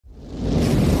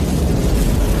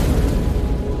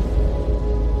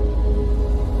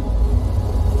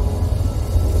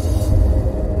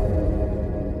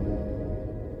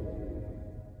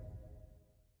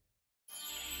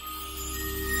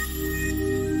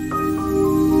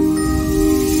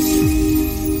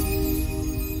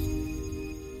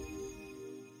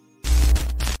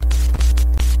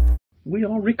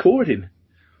are recording.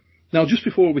 Now, just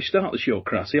before we start the show,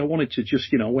 Krasi, I wanted to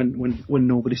just, when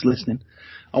nobody's listening,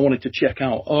 I wanted to check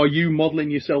out, are you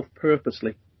modelling yourself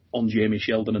purposely on Jamie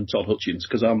Sheldon and Todd Hutchins?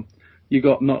 Because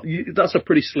that's a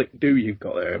pretty slick do you've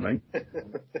got there, mate.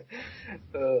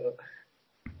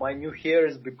 My new hair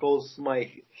is because my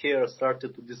hair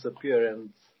started to disappear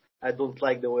and I don't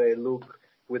like the way I look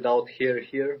without hair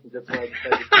here. That's why I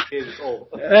decided to shave it all.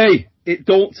 Hey,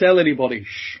 don't tell anybody.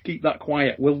 Shh, keep that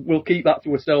quiet. We'll keep that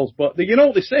to ourselves. But you know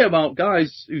what they say about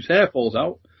guys whose hair falls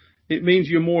out? It means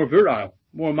you're more virile,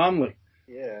 more manly.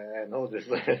 Yeah, I know this.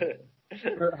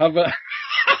 I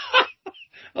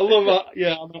love that.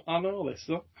 Yeah, I know this.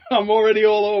 So I'm already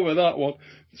all over that one.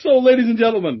 So, ladies and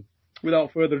gentlemen,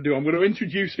 without further ado, I'm going to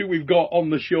introduce who we've got on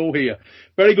the show here.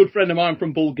 Very good friend of mine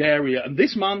from Bulgaria. And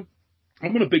this man,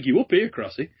 I'm going to big you up here,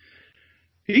 Krasi.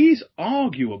 He's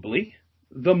arguably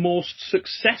the most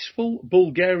successful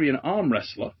Bulgarian arm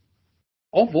wrestler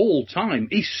of all time.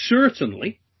 He's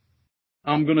certainly,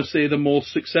 I'm going to say, the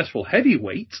most successful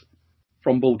heavyweight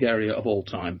from Bulgaria of all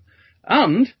time.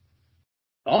 And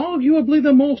arguably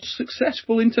the most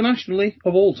successful internationally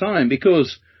of all time,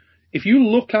 because if you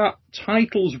look at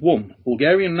titles won,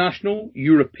 Bulgarian national,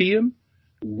 European,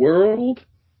 world,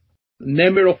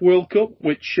 Nemirov World Cup,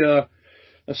 which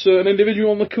a certain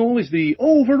individual on the call is the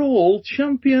overall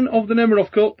champion of the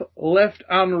Nemirov Cup, left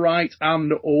and right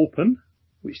and open,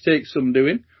 which takes some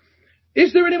doing.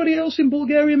 Is there anybody else in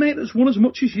Bulgaria, mate, that's won as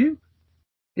much as you?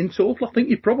 In total, I think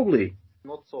you probably...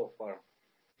 Not so far.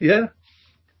 Yeah,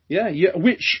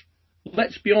 which,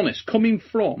 let's be honest, coming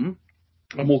from,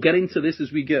 and we'll get into this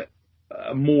as we get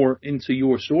more into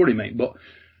your story, mate, but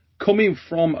coming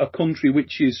from a country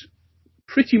which is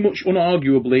pretty much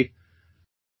unarguably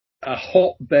a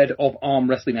hotbed of arm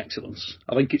wrestling excellence,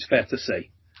 I think it's fair to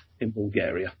say, in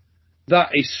Bulgaria.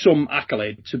 That is some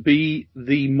accolade to be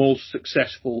the most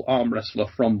successful arm wrestler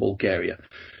from Bulgaria.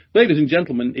 Ladies and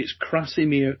gentlemen, it's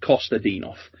Krasimir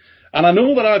Kostadinov. And I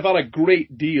know that I've had a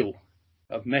great deal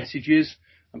of messages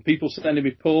and people sending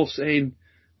me posts saying,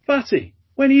 Fatty,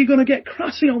 when are you going to get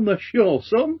Krasi on the show,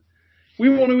 son? We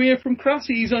want to hear from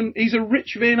Krasi. He's a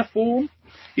rich vein of form.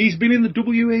 He's been in the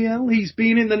WAL. He's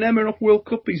been in the Nemirov World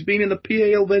Cup. He's been in the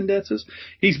PAL Vendettas.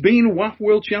 He's been WAF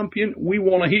World Champion. We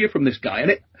want to hear from this guy.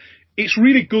 And it's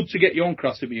really good to get you on,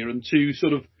 Krasimir, and to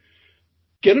sort of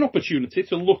get an opportunity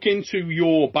to look into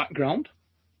your background.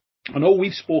 I know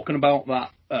we've spoken about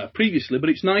that previously, but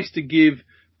it's nice to give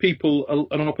people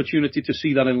an opportunity to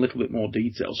see that in a little bit more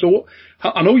detail. So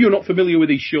I know you're not familiar with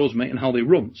these shows, mate, and how they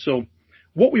run. So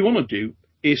what we want to do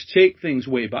is take things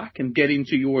way back and get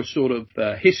into your sort of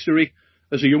history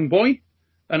as a young boy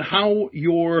and how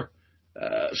your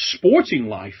sporting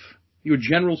life, your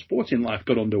general sporting life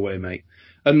got underway, mate,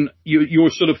 and your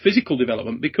sort of physical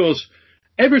development, because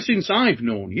ever since I've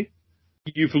known you,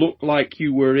 you've looked like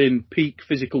you were in peak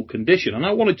physical condition. And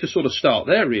I wanted to sort of start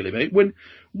there, really, mate.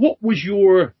 What was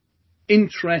your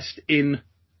interest in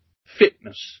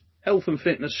fitness, health and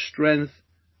fitness, strength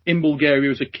in Bulgaria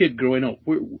as a kid growing up?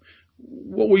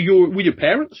 What were your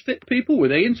parents fit people? Were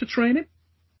they into training?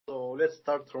 So let's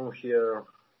start from here.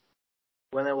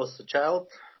 When I was a child,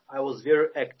 I was very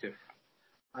active.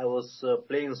 I was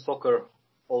playing soccer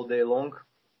all day long.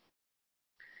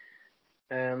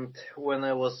 And when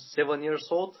I was 7 years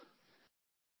old,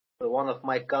 one of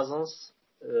my cousins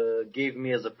gave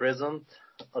me as a present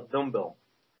a dumbbell.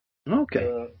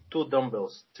 Okay. 2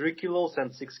 dumbbells, 3 kilos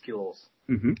and 6 kilos.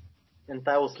 Mm-hmm. And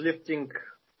I was lifting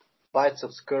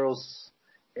biceps curls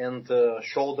and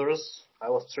shoulders. I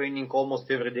was training almost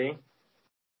every day.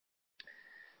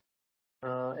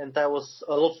 And I was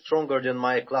a lot stronger than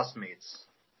my classmates.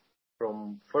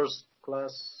 From first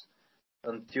class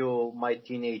until my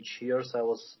teenage years, I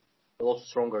was a lot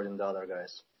stronger than the other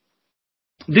guys.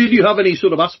 Did you have any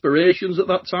sort of aspirations at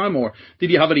that time, or did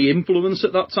you have any influence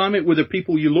at that time? Were there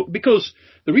people you looked... Because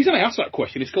the reason I asked that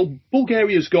question is because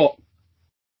Bulgaria's got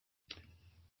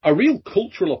a real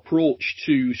cultural approach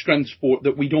to strength sport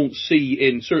that we don't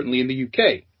see certainly in the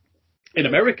UK. In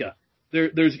America,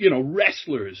 there's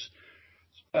wrestlers,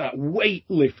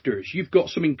 weightlifters. You've got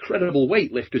some incredible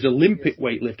weightlifters, Olympic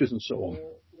weightlifters and so on.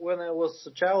 When I was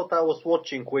a child, I was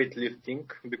watching weightlifting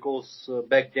because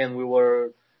back then we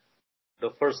were the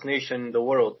first nation in the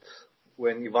world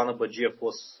when Ivan Abadjiev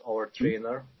was our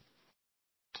trainer.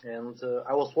 And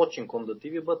I was watching on the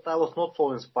TV, but I was not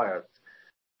so inspired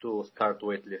to start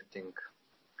weightlifting.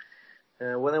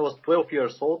 When I was 12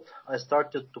 years old, I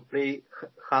started to play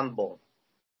handball.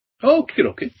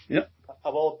 Okay, yeah.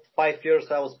 About 5 years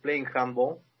I was playing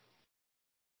handball.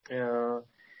 And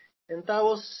I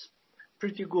was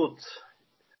pretty good.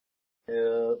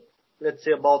 let's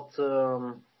say about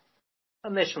a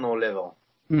national level.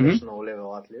 Mm-hmm. National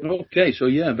level athlete. Okay, so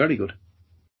yeah, very good.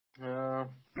 And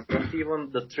even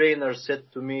the trainer said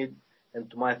to me and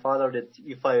to my father that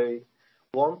if I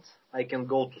want, I can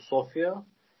go to Sofia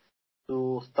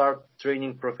to start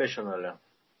training professionally.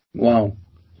 Wow.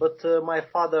 But my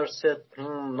father said,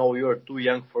 no, you're too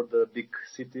young for the big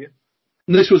city.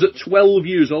 This was at 12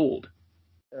 years old?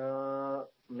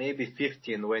 Maybe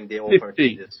 15 when they offered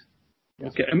me this.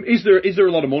 Yes. Okay. Is there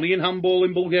a lot of money in handball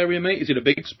in Bulgaria, mate? Is it a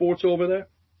big sport over there?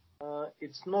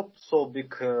 It's not so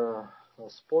big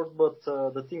sport, but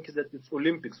the thing is that it's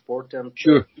Olympic sport, and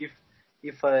sure.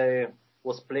 If I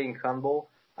was playing handball,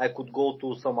 I could go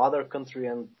to some other country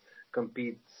and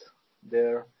compete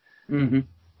there. Mm-hmm.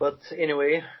 But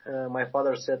anyway, my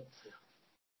father said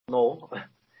no,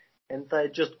 and I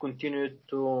just continued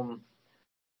to.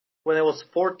 When I was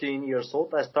 14 years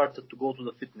old, I started to go to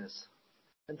the fitness,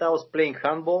 and I was playing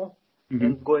handball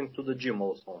and going to the gym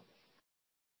also.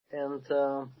 And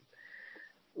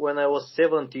when I was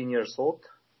 17 years old,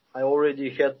 I already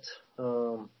had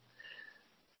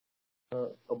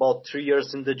about 3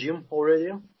 years in the gym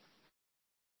already,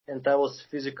 and I was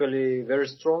physically very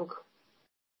strong.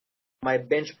 My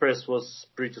bench press was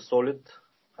pretty solid.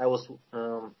 I was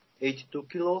 82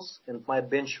 kilos, and my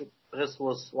bench press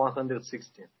was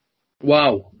 160.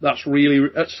 Wow, that's really,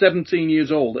 at 17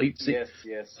 years old, 80.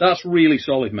 Yes. That's really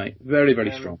solid, mate. Very,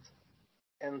 very strong.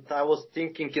 And I was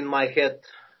thinking in my head,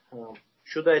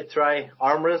 should I try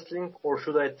arm wrestling or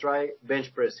should I try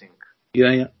bench pressing?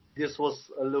 Yeah. This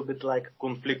was a little bit like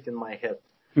conflict in my head.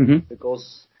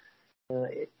 Because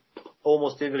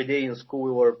almost every day in school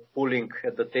we were pulling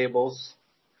at the tables,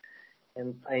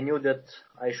 and I knew that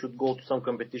I should go to some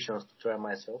competitions to try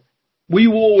myself. Were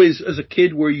you always, as a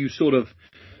kid, were you sort of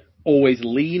always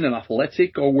lean and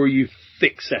athletic, or were you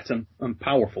thick-set and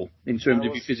powerful in terms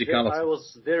of your physicality? I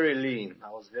was very lean.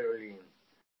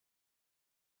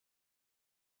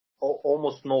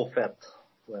 Almost no fat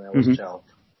when I was a child.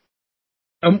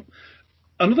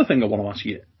 Another thing I want to ask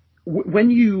you, when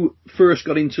you first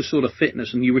got into sort of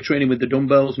fitness and you were training with the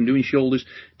dumbbells and doing shoulders,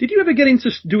 did you ever get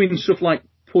into doing stuff like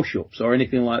push-ups or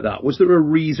anything like that? Was there a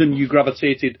reason you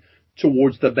gravitated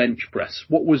towards the bench press?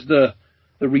 What was the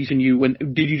reason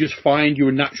did you just find you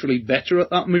were naturally better at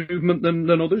that movement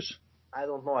than others? I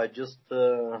don't know. I just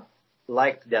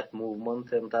liked that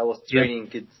movement, and I was training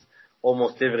it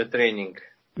almost every training.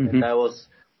 And I was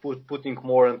putting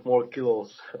more and more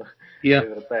kilos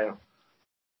every time.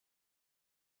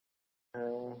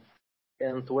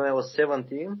 And when I was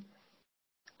 17,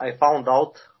 I found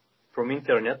out from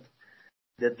internet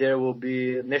that there will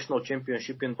be a national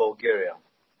championship in Bulgaria.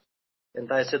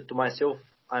 And I said to myself,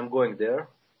 I'm going there.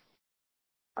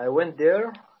 I went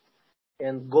there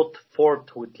and got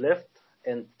fourth with left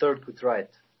and third with right.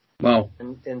 Wow.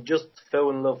 And just fell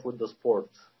in love with the sport.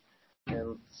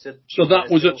 And so that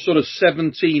was at sort of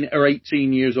 17 or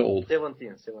 18 years old?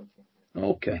 17.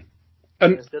 Okay.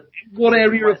 And what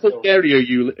area of Bulgaria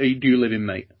do you live in,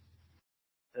 mate?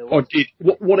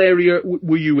 What area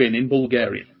were you in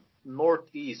Bulgaria?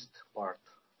 Northeast part.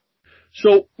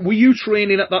 So were you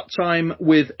training at that time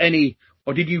with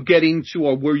or did you get into,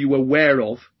 or were you aware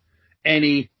of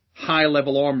any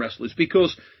high-level arm wrestlers?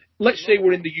 Because let's say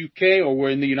we're in the UK or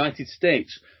we're in the United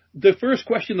States, the first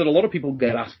question that a lot of people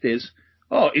get asked is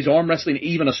arm wrestling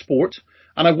even a sport?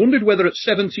 And I wondered whether at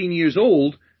 17 years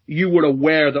old you were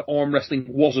aware that arm wrestling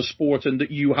was a sport and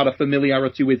that you had a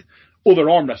familiarity with other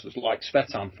arm wrestlers like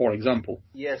Svetan, for example.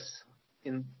 Yes.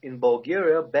 In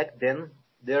Bulgaria, back then,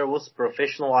 there was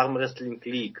Professional Arm Wrestling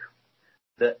League.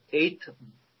 The 8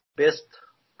 best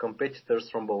competitors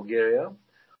from Bulgaria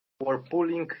were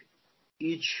pulling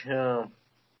each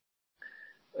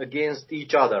against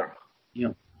each other.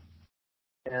 Yeah.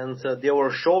 And they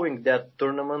were showing that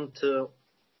tournament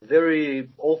very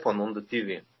often on the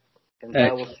TV. And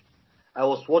I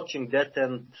was watching that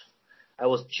and I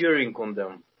was cheering on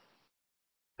them.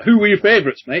 Who were your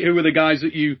favourites, mate? Who were the guys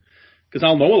that you... Because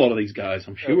I'll know a lot of these guys,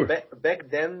 I'm sure. Back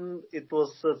then, it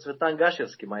was Cvetan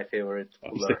Gashevsky, my favorite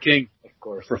puller. He's the king. Of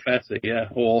course. Professor, yeah.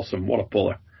 Awesome. What a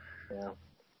puller. Yeah.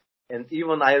 And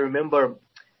even I remember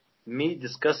me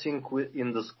discussing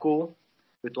in the school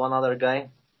with one other guy.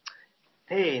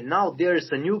 Hey, now there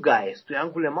is a new guy,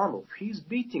 Stoyan Gulemanov. He's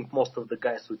beating most of the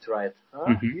guys we tried.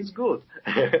 He's good.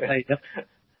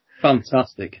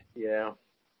 Fantastic. Yeah.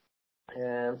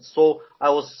 And so I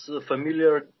was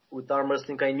familiar with arm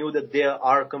wrestling. I knew that there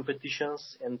are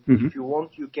competitions, and if you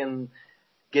want, you can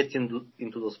get into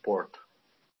the sport.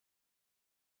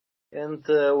 And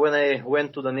when I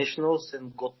went to the nationals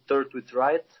and got third with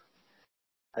right,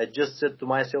 I just said to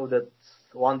myself that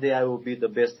one day I will be the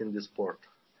best in this sport.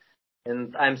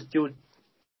 And I'm still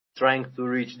trying to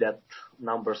reach that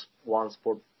number one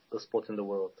spot in the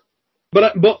world.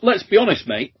 But let's be honest,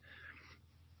 mate.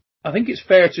 I think it's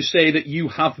fair to say that you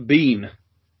have been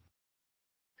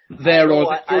there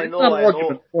I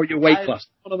know. For your weight class.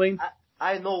 You know what I mean?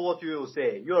 I know what you will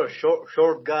say. You're a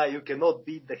short guy. You cannot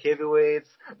beat the heavyweights.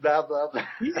 Blah blah blah.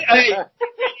 Hey,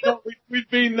 we've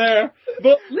been there.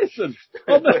 But listen,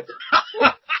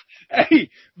 hey.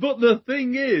 But the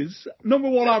thing is, number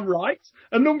one, I'm right,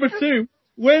 and number two,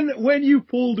 when you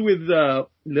pulled with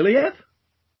Liliev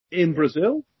in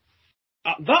Brazil,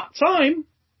 at that time,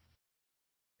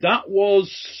 that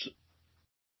was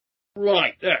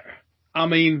right there. I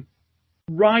mean,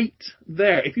 right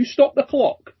there. If you stop the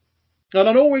clock. And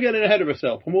I know we're getting ahead of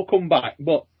ourselves, and we'll come back,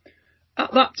 but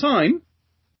at that time,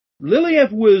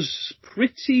 Liliev was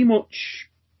pretty much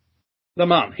the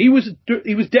man. He was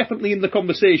definitely in the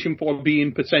conversation for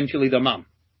being potentially the man.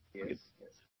 Yes.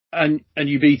 And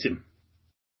you beat him.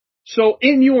 So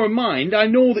in your mind, I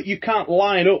know that you can't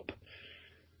line up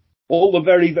all the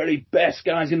very, very best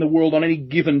guys in the world on any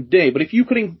given day, but if you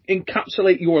could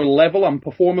encapsulate your level and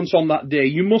performance on that day,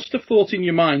 you must have thought in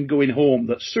your mind going home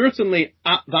that certainly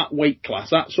at that weight class,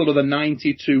 that sort of the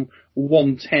 90 to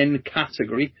 110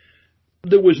 category,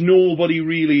 there was nobody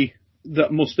really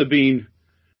that must have been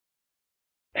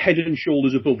head and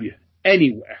shoulders above you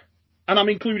anywhere. And I'm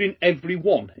including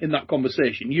everyone in that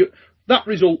conversation. That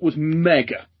result was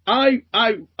mega. I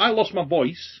lost my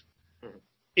voice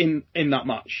in that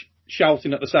match,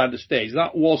 shouting at the side of the stage.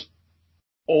 That was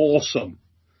awesome.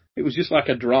 It was just like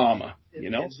a drama, you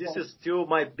know. And this is still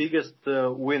my biggest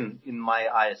win in my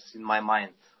eyes, in my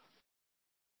mind.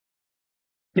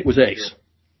 It was ace.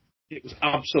 Yeah. It was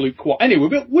absolute quad. Anyway,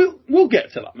 we'll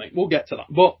get to that, mate. We'll get to that.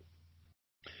 But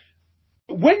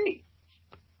when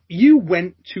you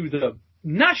went to the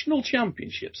national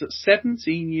championships at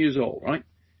 17 years old, right,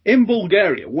 in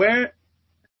Bulgaria, where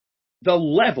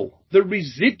the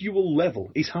residual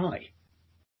level is high.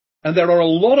 And there are a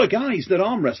lot of guys that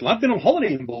arm wrestle. I've been on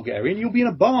holiday in Bulgaria, and you'll be in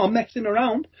a bar messing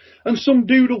around, and some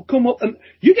dude will come up, and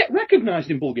you get recognised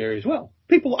in Bulgaria as well.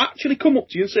 People actually come up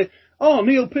to you and say, "Oh,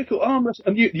 Neil Pickle, arm wrestle,"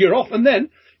 and you're off. And then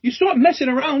you start messing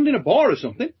around in a bar or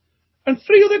something, and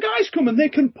 3 other guys come and they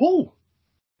can pull.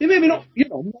 They maybe not,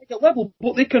 mega level,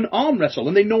 but they can arm wrestle,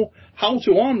 and they know how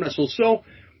to arm wrestle. So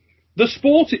the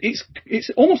sport, it's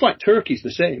almost like Turkey's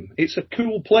the same. It's a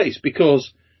cool place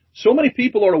because so many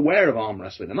people are aware of arm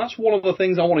wrestling, and that's one of the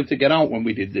things I wanted to get out when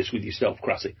we did this with yourself,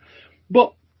 Krasi.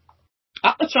 But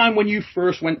at the time when you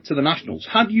first went to the Nationals,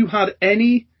 had you had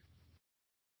any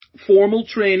formal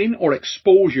training or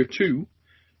exposure to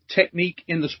technique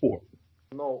in the sport?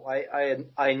 No,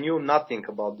 I knew nothing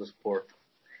about the sport.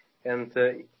 And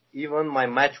even my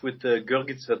match with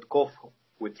Georgi Tsvetkov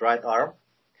with right arm,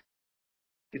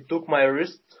 he took my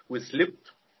wrist, we slipped,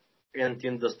 and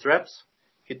in the straps,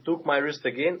 he took my wrist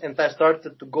again, and I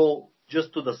started to go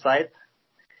just to the side,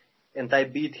 and I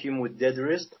beat him with dead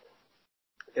wrist.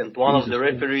 And one of the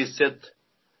referees said,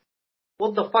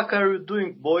 "What the fuck are you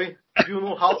doing, boy? Do you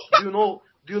know how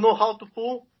to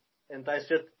pull?" And I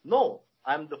said, "No,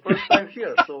 I'm the first time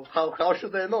here, so how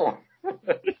should I know?"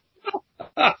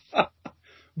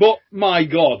 But my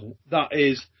God, that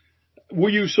is. Were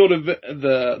you sort of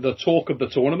the talk of the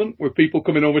tournament? Were people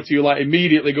coming over to you like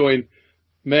immediately going,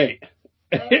 "Mate,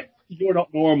 you're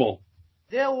not normal"?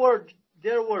 There were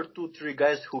 2-3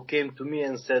 guys who came to me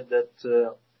and said that,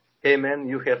 "Hey man,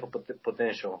 you have a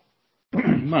potential."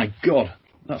 My God,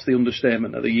 that's the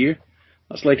understatement of the year.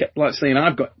 That's like saying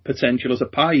I've got potential as a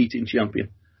pie eating champion.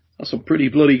 That's some pretty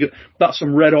bloody good. That's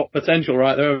some red hot potential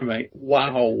right there, mate.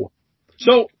 Wow.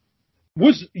 So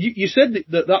you said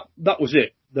that was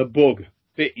it? The bug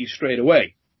bit you straight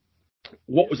away.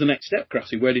 What was the next step,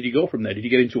 Krasi? Where did you go from there? Did you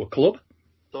get into a club?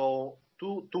 So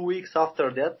 2 weeks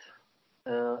after that,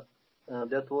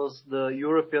 that was the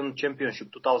European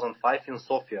Championship 2005 in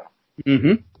Sofia.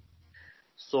 Mm-hmm.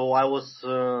 So I was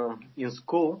in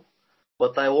school,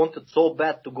 but I wanted so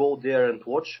bad to go there and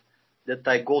watch that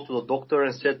I go to the doctor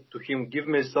and said to him, "Give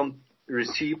me some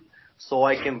receipt so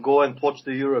I can go and watch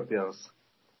the Europeans."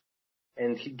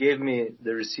 And he gave me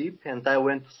the receipt, and I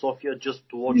went to Sofia just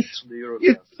to watch the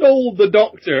Europeans. You told the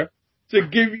doctor to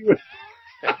give you...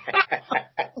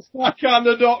 That's my kind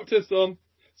of doctor, son.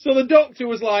 So the doctor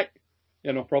was like,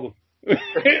 "Yeah, no problem."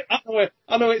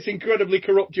 I know it's incredibly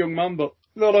corrupt, young man, but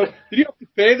no. Did you have to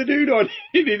pay the dude, or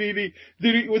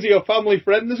was he a family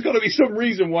friend? There's got to be some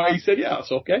reason why he said, "Yeah,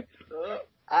 that's okay."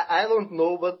 I don't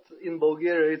know, but in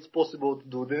Bulgaria it's possible to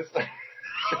do this.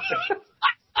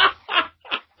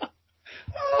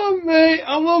 Oh, mate,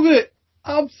 I love it.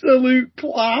 Absolute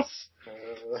class.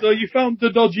 So you found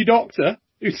the dodgy doctor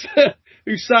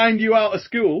who signed you out of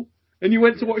school, and you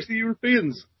went to watch the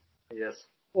Europeans. Yes.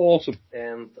 Awesome.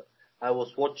 And I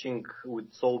was watching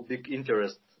with so big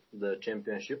interest the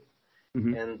championship,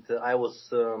 and I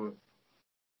was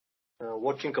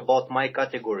watching about my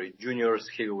category, juniors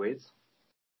heavyweights,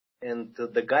 and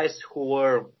the guys who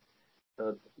were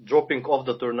dropping off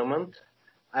the tournament,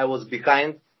 I was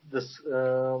behind the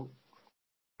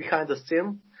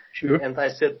scene, sure. And I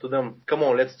said to them, "Come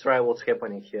on, let's try what's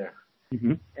happening here."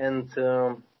 And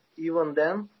even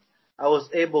then, I was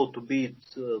able to beat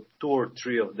 2 or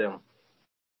 3 of them.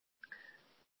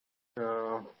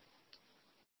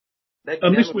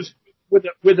 And this was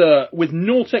with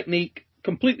no technique,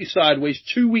 completely sideways.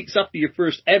 2 weeks after your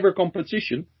first ever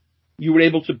competition, you were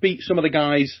able to beat some of the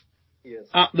guys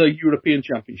at the European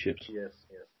Championships. Yes.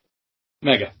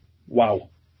 Mega. Wow.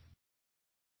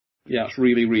 Yeah,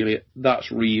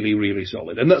 that's really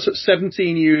solid. And that's at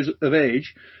 17 years of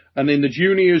age. And in the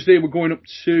juniors, they were going up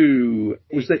to,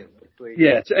 to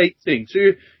 18. So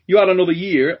you had another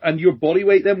year, and your body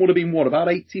weight then would have been, what, about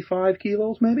 85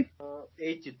 kilos, maybe?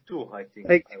 82, I think.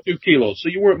 82 kilos. So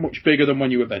you weren't much bigger than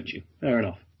when you were benching. Fair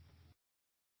enough.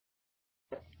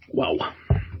 Wow.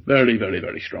 Very, very,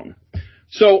 very strong.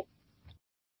 So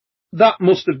that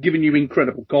must have given you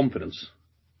incredible confidence.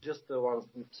 Just one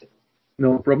second.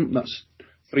 No problem. That's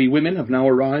 3 women have now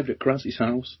arrived at Krasi's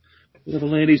house. Little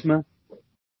ladies, man.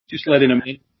 Just letting them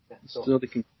in so they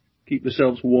can keep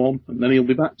themselves warm. And then he'll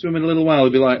be back to them in a little while.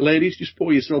 He'll be like, ladies, just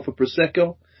pour yourself a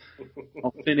Prosecco.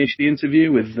 I'll finish the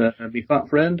interview with my fat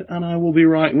friend, and I will be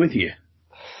right with you.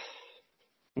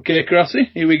 Okay,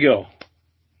 Krasi, here we go.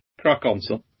 Crack on,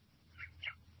 son.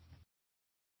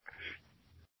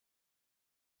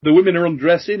 The women are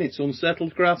undressing. It's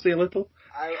unsettled Krasi a little.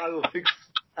 I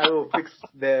will fix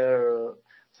their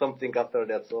something after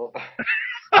that. So.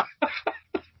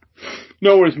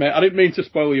 No worries, mate. I didn't mean to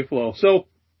spoil your flow. So,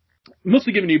 must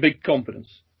have given you big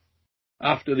confidence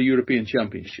after the European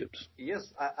Championships.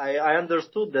 Yes, I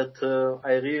understood that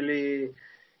I really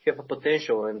have a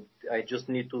potential, and I just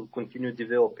need to continue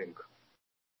developing.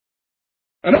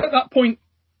 And at that point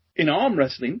in arm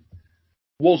wrestling,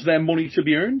 was there money to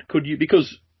be earned? Could you,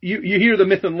 because you hear the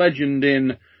myth and legend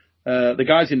in the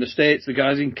guys in the States, the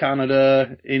guys in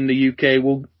Canada, in the UK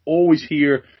will always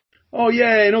hear, oh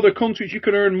yeah, in other countries you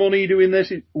can earn money doing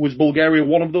this. Was Bulgaria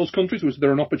one of those countries? Was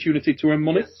there an opportunity to earn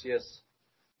money? Yes.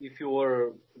 If you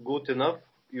were good enough,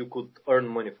 you could earn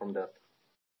money from that.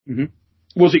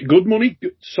 Was it good money?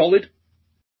 Solid?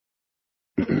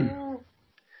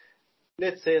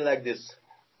 Let's say like this.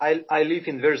 I live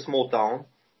in a very small town,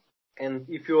 and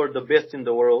if you are the best in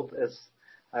the world, as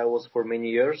I was for many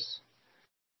years,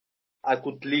 I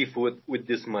could live with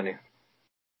this money.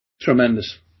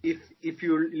 Tremendous. If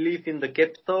you live in the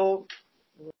capital,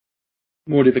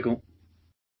 more difficult.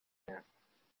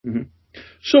 Yeah.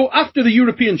 So after the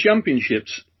European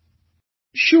Championships,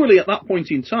 surely at that point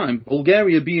in time,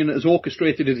 Bulgaria being as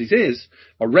orchestrated as it is,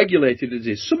 or regulated as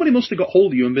it is, somebody must have got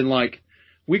hold of you and been like,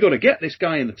 we got to get this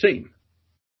guy in the team.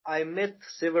 I met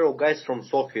several guys from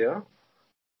Sofia,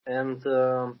 and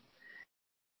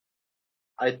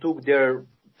I took their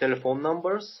telephone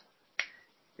numbers,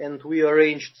 and we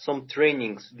arranged some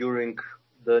trainings during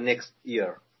the next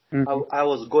year. I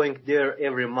was going there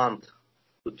every month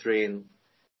to train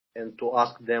and to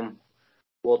ask them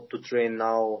what to train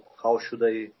now, how should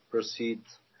I proceed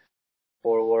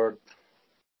forward.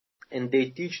 And they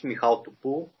teach me how to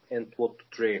pull and what to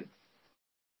train.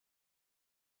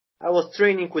 I was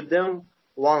training with them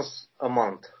once a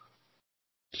month.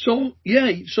 So,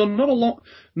 so not a lot,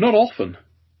 not often.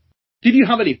 Did you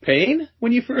have any pain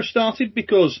when you first started?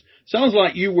 Because it sounds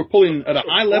like you were pulling at a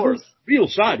high level, real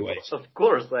sideways. Of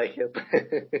course I had.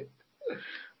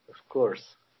 Of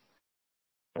course.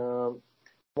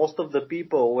 Most of the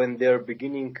people, when they're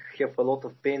beginning, have a lot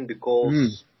of pain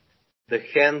because the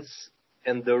hands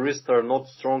and the wrist are not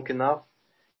strong enough.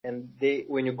 And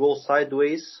when you go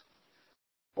sideways,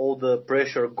 all the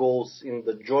pressure goes in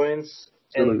the joints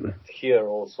and here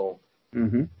also.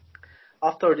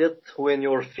 After that, when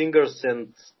your fingers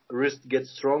and wrist get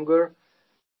stronger,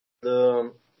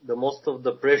 the most of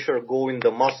the pressure go in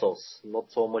the muscles, not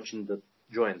so much in the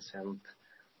joints, and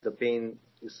the pain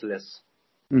is less.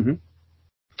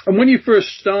 And when you first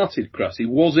started, Krasi,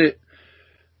 was it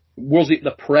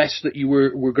the press that you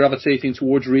were gravitating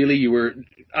towards? Really,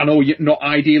 I know you're not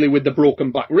ideally with the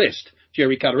broken back wrist,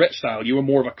 Jerry Caderet style. You were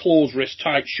more of a closed wrist,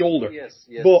 tight shoulder. Yes.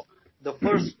 But the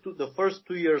first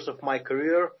 2 years of my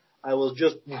career, I was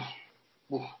just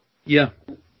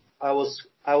I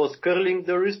was curling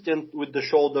the wrist and with the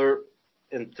shoulder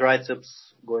and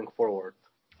triceps going forward.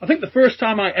 I think the first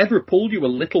time I ever pulled you a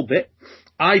little bit,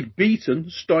 I'd beaten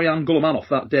Stoyan Gulamanov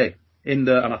that day and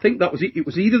I think that was it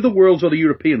was either the Worlds or the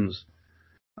Europeans,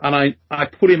 and I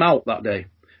put him out that day.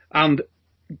 And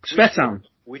Svetan,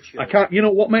 Which I can't, you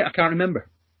know what, mate? I can't remember.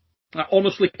 I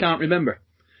honestly can't remember.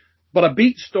 But I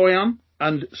beat Stoyan,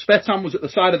 and Svetan was at the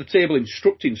side of the table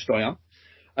instructing Stoyan.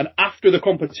 And after the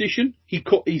competition, he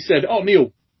said, "Oh,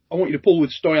 Neil, I want you to pull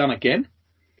with Stoyan again."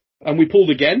 And we pulled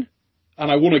again,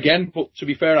 and I won again. But to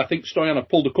be fair, I think Stoyan had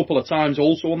pulled a couple of times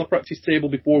also on the practice table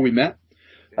before we met.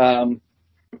 And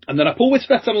then I pulled with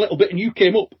Svetan a little bit, and you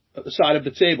came up at the side of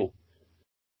the table.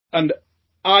 And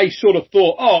I sort of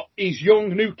thought, oh, he's young,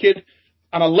 new kid.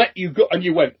 And I let you go, and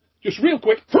you went, just real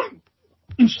quick,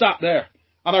 and sat there.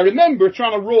 And I remember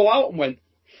trying to roll out and went,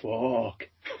 fuck.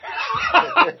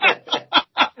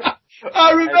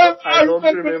 I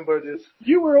don't remember this.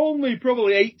 You were only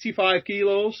probably 85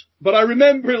 kilos, but I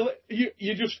remember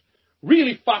you just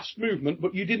really fast movement,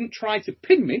 but you didn't try to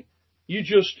pin me. You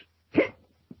just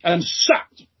and sat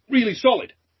really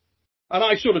solid. And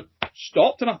I sort of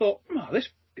stopped and I thought, oh, this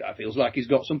guy feels like he's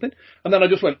got something. And then I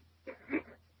just went,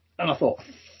 and I thought,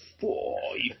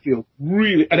 oh, you feel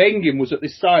really, and Engin was at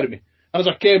this side of me. And as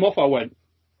I came off, I went,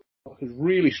 oh, he's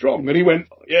really strong. And he went,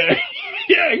 yeah,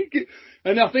 yeah.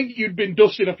 And I think you'd been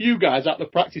dusting a few guys at the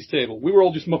practice table. We were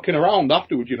all just mucking around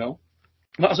afterwards, you know.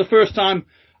 And that was the first time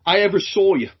I ever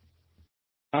saw you.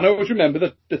 And I always remember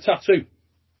the tattoo.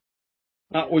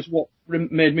 That was what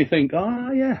made me think,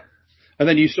 yeah. And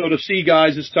then you sort of see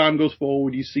guys as time goes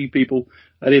forward, you see people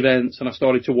at events, and I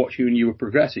started to watch you and you were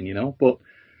progressing, you know. But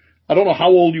I don't know how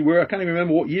old you were. I can't even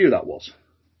remember what year that was.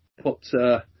 But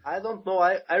I don't know.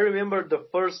 I remember the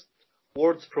first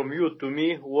words from you to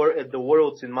me were at the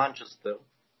Worlds in Manchester.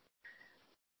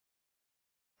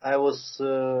 I was,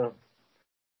 I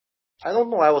don't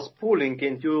know, I was pulling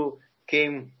and you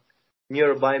came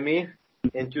nearby me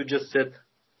and you just said,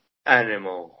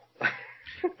 animal.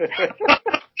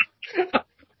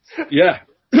 Yeah.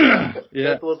 Yeah.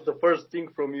 That was the first thing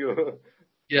from you.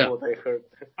 Yeah. What I heard.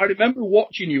 I remember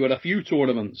watching you at a few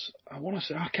tournaments. I want to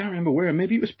say, I can't remember where.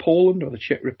 Maybe it was Poland or the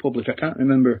Czech Republic. I can't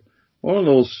remember one of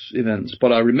those events.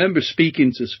 But I remember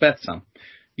speaking to Svetan.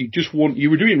 You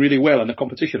were doing really well in the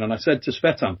competition. And I said to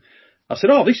Svetan, I said,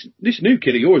 oh, this new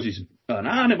kid of yours is an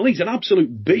animal. He's an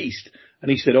absolute beast. And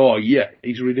he said, oh, yeah,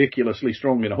 he's ridiculously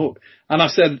strong in a hook. And I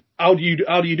said, how do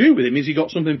you do with him? Has he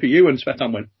got something for you? And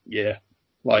Svetan went, yeah,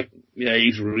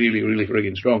 he's really, really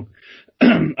frigging strong.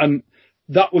 And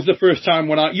that was the first time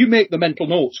when you make the mental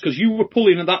notes, because you were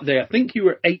pulling that day, I think you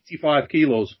were 85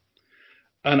 kilos.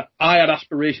 And I had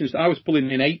aspirations, I was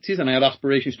pulling in 80s and I had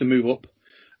aspirations to move up.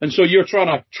 And so you're trying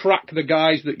to track the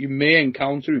guys that you may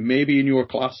encounter, maybe in your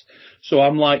class. So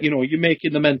I'm like, you're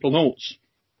making the mental notes.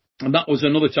 And that was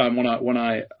another time when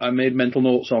I made mental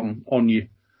notes on you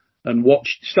and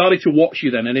started to watch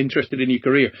you then and interested in your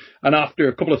career. And after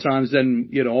a couple of times then,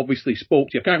 obviously spoke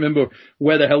to you. I can't remember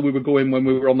where the hell we were going when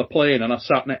we were on the plane, and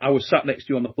I was sat next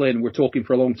to you on the plane and we were talking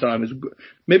for a long time. It was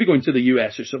maybe going to the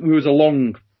US or something. It was a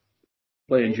long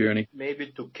plane journey.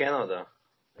 Maybe to Canada.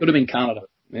 Could have been Canada,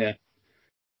 yeah.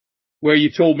 Where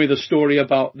you told me the story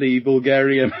about the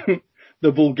Bulgarian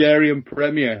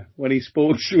premier when he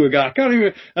spoke to a guy. I can't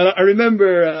even. And I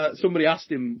remember somebody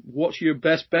asked him, "What's your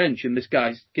best bench?" And this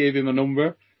guy gave him a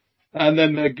number. And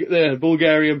then the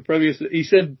Bulgarian premier, he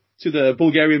said to the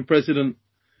Bulgarian president,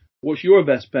 "What's your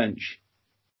best bench?"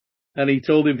 And he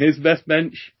told him his best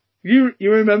bench. You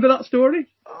remember that story?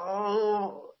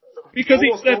 Oh, because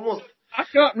he said. I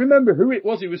can't remember who it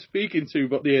was he was speaking to,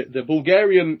 but the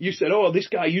Bulgarian, you said, oh, this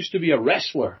guy used to be a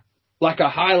wrestler, like a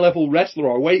high-level wrestler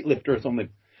or weightlifter or something.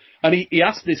 And he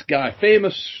asked this guy,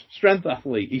 famous strength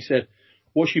athlete, he said,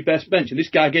 what's your best bench? And this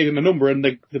guy gave him a number, and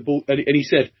he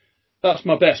said, that's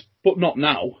my best, but not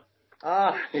now.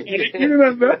 You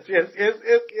remember? Yes.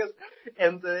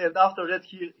 And after that,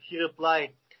 he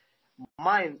replied,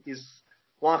 mine is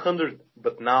 100,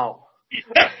 but now.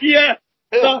 Yeah.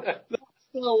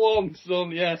 That's the one,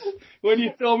 son, yes. When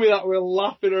you told me that, we were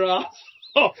laughing our ass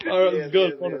off. That was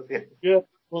good, wasn't it? Yeah,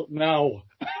 but now.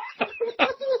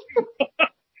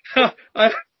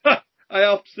 I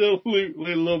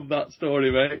absolutely love that story,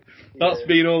 mate. That's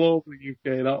been all over the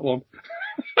UK, that one.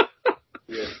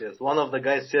 Yes. One of the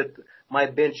guys said, my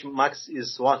bench max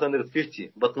is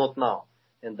 150, but not now.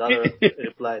 And the other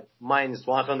replied, mine is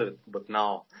 100, but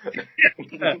now.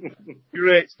 Yeah.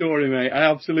 Great story, mate.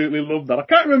 I absolutely love that. I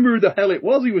can't remember who the hell it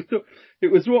was.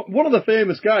 It was one of the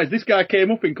famous guys. This guy came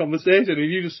up in conversation and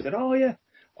you just said, oh yeah,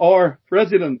 our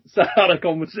president had a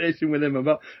conversation with him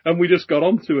about, and we just got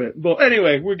onto it. But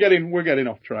anyway, we're getting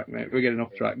off track, mate. We're getting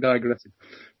off track, digressing.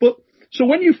 But, so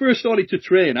when you first started to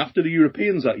train after the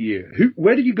Europeans that year,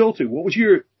 where did you go to? What was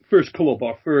your first club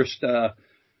or first,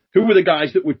 who were the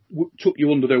guys that took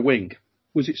you under their wing?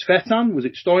 Was it Svetan? Was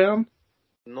it Stoyan?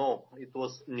 No, it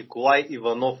was Nikolai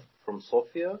Ivanov from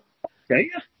Sofia. Okay.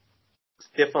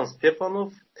 Stefan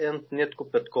Stefanov and Netko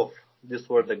Petkov. These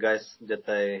were the guys that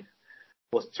I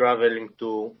was traveling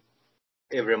to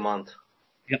every month.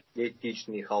 Yeah. They teach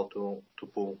me how to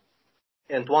pull.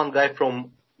 And one guy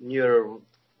from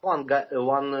one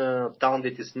town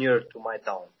that is near to my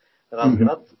town,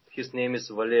 Razgrad. His name is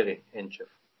Valery Enchev.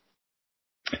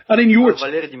 And in your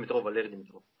Valery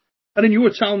Dimitrov. And in your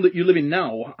town that you live in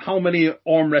now, how many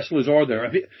arm wrestlers are there?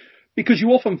 Because you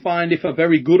often find if a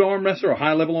very good arm wrestler or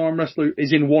high-level arm wrestler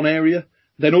is in one area,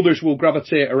 then others will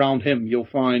gravitate around him. You'll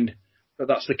find that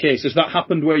that's the case. Has that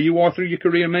happened where you are through your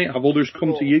career, mate? Have others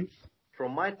come to you?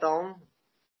 From my town,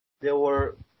 there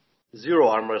were 0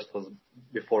 arm wrestlers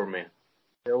before me.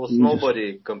 There was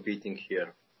nobody competing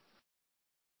here.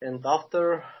 And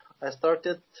after I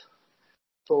started,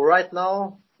 so right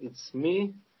now, it's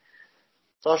me,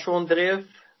 Sasha Andreev,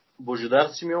 Bozhidar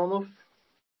Semyonov,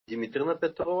 Dimitrina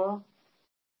Petrova,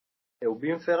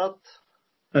 Elbin Ferrat.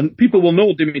 And people will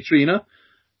know Dimitrina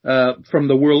from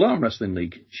the World Arm Wrestling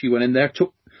League. She went in there,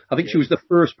 I think she was the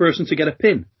first person to get a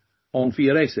pin on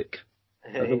Fioresic.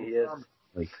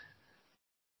 Yes.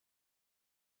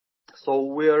 So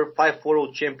we're 5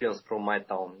 world champions from my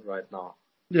town right now.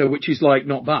 Yeah, which is like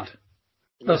not bad.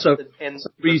 That's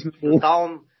reasonable.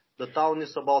 The town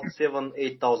is about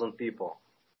 7,000-8,000 people.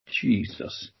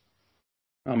 Jesus.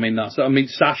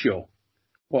 Sasho.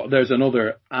 There's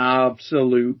another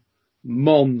absolute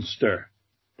monster.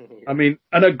 And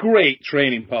a great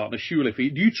training partner, surely.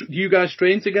 Do you guys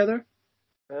train together?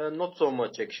 Not so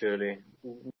much, actually.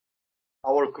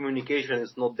 Our communication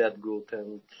is not that good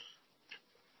and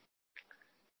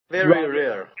very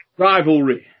rare.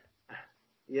 Rivalry.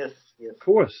 Yes. Of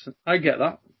course, I get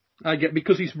that.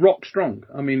 Because he's rock strong.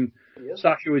 Yes.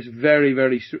 Sasho is very,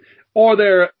 very.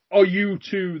 Are you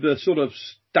two the sort of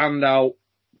standout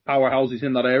powerhouses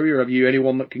in that area? Or have you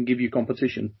anyone that can give you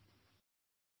competition?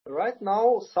 Right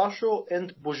now, Sasho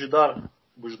and Bozhidar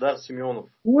Semyonov.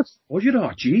 What's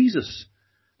Bozhidar? Jesus.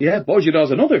 Yeah,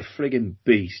 Bozhidar's another friggin'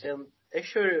 beast. And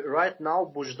actually, right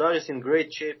now, Bozhidar is in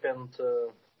great shape, and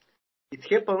it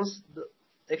happens.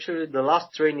 Actually, the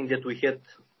last training that we had,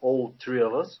 all 3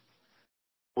 of us,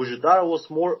 Bozhidar was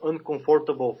more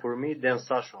uncomfortable for me than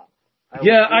Sasha.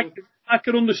 I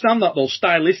can understand that though.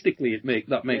 Stylistically,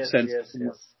 that makes sense. Yes.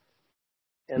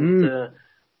 And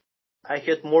I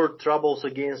had more troubles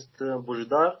against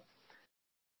Bozhidar,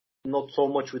 not so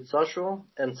much with Sasha,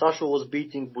 and Sasha was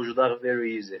beating Bozhidar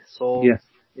very easy. So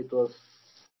it was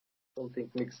something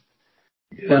mixed.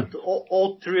 Yeah. But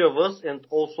all 3 of us, and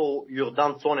also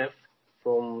Yordan Tsonev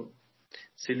from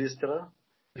Silistra.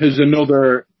 Who's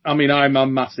another, I'm a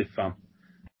massive fan.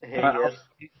 Yes.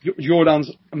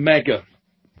 Jordan's mega.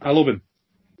 I love him.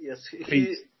 Yes.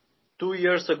 2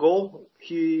 years ago,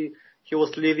 he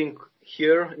was living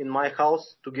here in my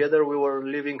house. Together we were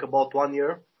living about 1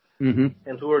 year. And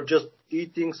we were just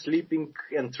eating, sleeping,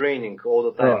 and training all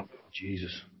the time. Oh,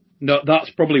 Jesus. No,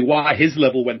 that's probably why his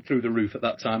level went through the roof at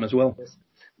that time as well. Yes.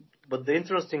 But the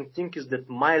interesting thing is that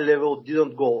my level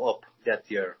didn't go up that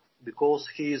year because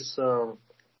he's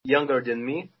younger than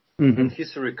me, and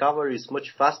his recovery is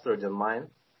much faster than mine.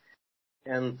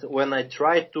 And when I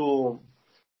try to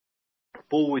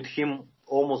pull with him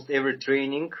almost every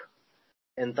training,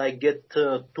 and I get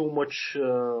too much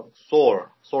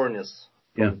soreness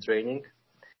from training,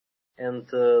 and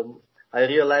I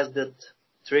realized that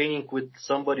training with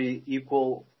somebody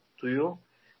equal to you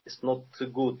is not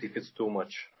good if it's too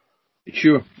much.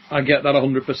 Sure, I get that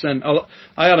 100%.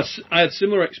 I had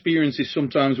similar experiences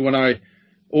sometimes when I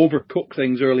overcooked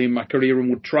things early in my career and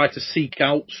would try to seek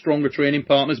out stronger training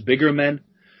partners, bigger men,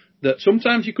 that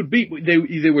sometimes you could beat, but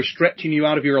they were stretching you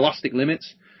out of your elastic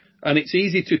limits. And it's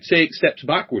easy to take steps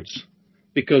backwards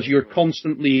because you're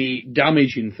constantly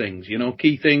damaging things,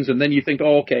 key things. And then you think,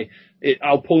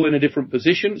 I'll pull in a different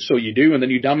position. So you do, and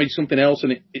then you damage something else,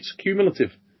 and it's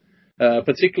cumulative,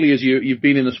 particularly as you've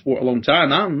been in the sport a long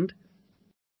time. And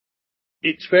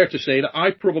it's fair to say that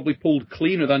I probably pulled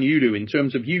cleaner than you do in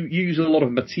terms of you use a lot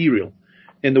of material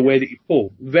in the way that you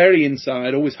pull. Very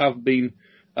inside, always have been.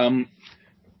 And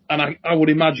I would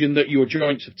imagine that your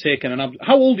joints have taken an...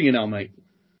 How old are you now, mate?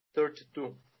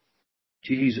 32.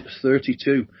 Jesus,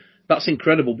 32. That's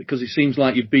incredible because it seems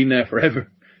like you've been there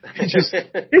forever.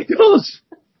 It does.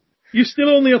 You're still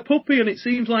only a puppy, and it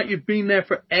seems like you've been there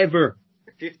forever.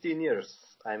 15 years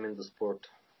I'm in the sport.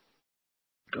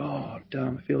 God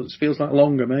damn, it feels like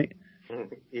longer, mate.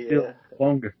 Yeah.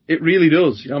 Longer. It really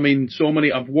does. I mean,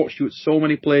 I've watched you at so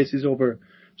many places over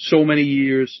so many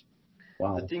years.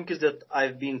 Wow. The thing is that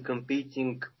I've been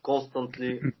competing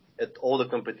constantly at all the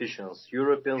competitions.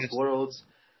 Europeans, Yes. Worlds,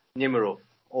 Nemirov,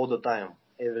 all the time,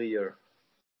 every year.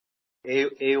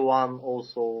 A1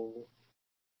 also,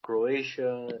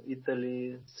 Croatia,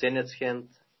 Italy, Senate's Hand,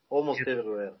 almost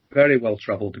everywhere. Very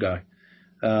well-travelled guy.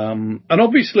 And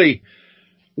obviously,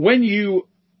 when you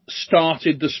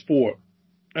started the sport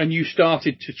and you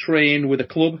started to train with a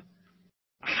club,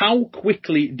 how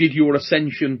quickly did your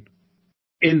ascension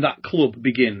in that club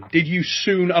begin? Did you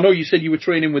soon, I know you said you were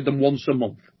training with them once a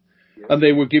month, Yes. and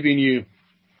they were giving you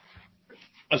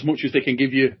as much as they can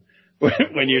give you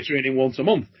when you're training once a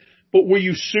month. But were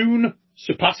you soon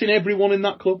surpassing everyone in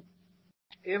that club?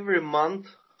 Every month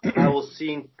I was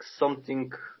seeing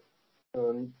something,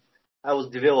 I was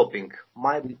developing.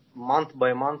 Month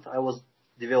by month I was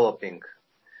developing.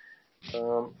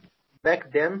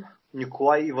 Back then,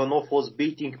 Nikolai Ivanov was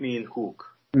beating me in hook.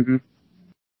 Mm-hmm.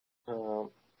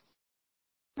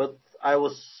 But I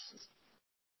was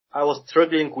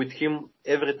struggling with him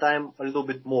every time a little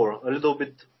bit more,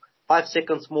 5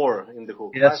 seconds more in the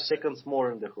hook, Yes. 5 seconds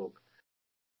more in the hook.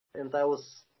 And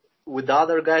with the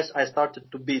other guys, I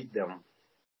started to beat them.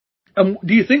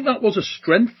 Do you think that was a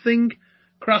strength thing,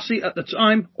 Krasi, at the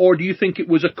time, or do you think it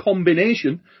was a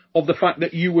combination of the fact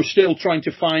that you were still trying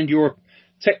to find your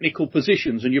technical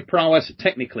positions and your prowess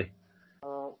technically?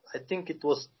 I think it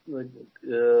was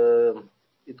the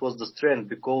strength,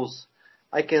 because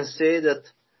I can say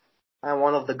that I'm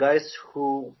one of the guys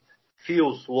who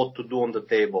feels what to do on the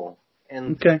table.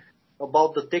 And Okay.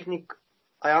 about the technique,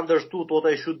 I understood what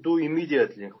I should do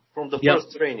immediately from the Yep.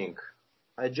 first training.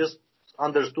 I just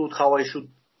understood how I should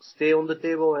stay on the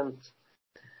table, and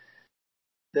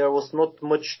there was not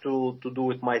much to do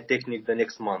with my technique the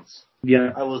next months.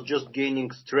 Yeah. I was just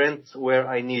gaining strength where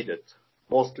I needed,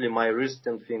 mostly my wrist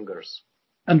and fingers.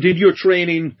 And did your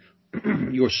training,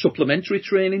 your supplementary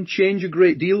training, change a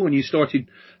great deal when you started,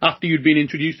 after you'd been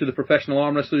introduced to the professional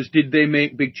arm wrestlers? Did they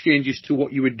make big changes to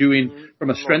what you were doing from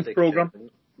a strength Not program?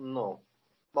 exactly. No.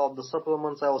 About the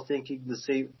supplements, I was taking the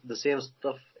same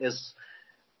stuff as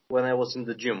when I was in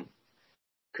the gym.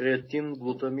 Creatine,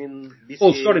 glutamine, BCAA.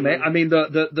 Oh, sorry, mate. I mean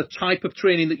the type of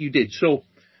training that you did. So,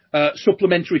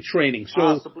 supplementary training.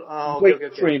 So, weight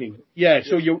okay. training. Yeah. Yes.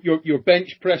 So your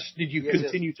bench press. Did you Yes,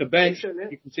 continue to bench?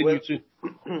 Actually, You continue to.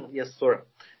 Yes, sorry.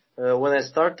 When I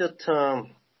started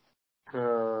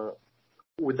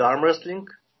with arm wrestling,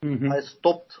 Mm-hmm. I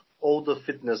stopped all the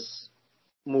fitness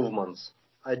movements.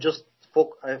 I just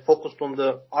I focused on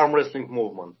the arm wrestling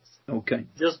movements. Okay.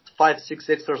 Just 5-6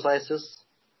 exercises.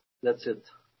 That's it.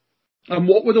 And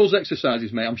what were those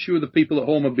exercises, mate? I'm sure the people at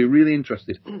home would be really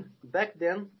interested. Back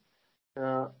then,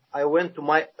 I went to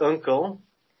my uncle,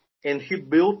 and he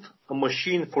built a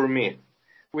machine for me,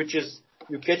 which is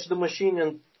you catch the machine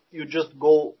and you just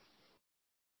go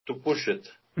to push it.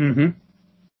 Mm-hmm.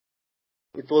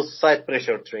 It was side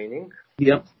pressure training.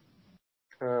 Yeah.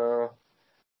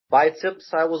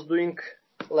 Biceps I was doing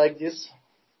like this.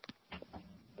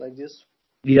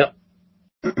 Yeah.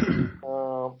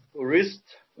 Wrist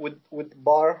with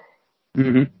bar.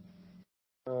 Mm-hmm.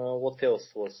 What else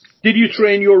was? Did you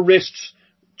train your wrists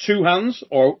two hands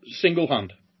or single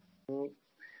hand?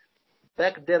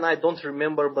 Back then I don't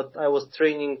remember, but I was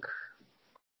training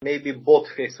maybe both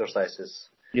exercises.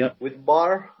 Yeah. With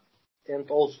bar and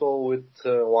also with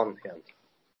one hand.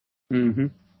 Mm-hmm.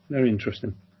 Very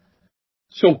interesting.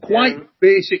 So quite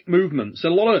basic movements.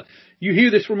 You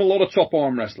hear this from a lot of top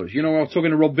arm wrestlers. You know, I was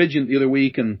talking to Rob Vigent the other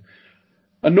week, and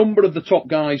a number of the top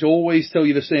guys always tell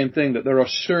you the same thing, that there are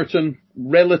certain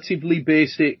relatively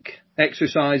basic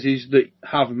exercises that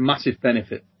have massive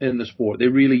benefit in the sport. They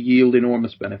really yield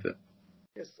enormous benefit.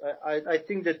 Yes, I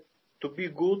think that to be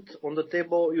good on the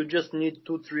table, you just need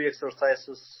 2-3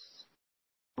 exercises,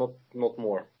 not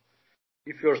more.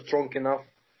 If you're strong enough.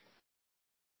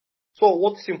 So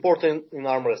what's important in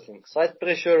arm wrestling? Side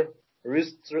pressure,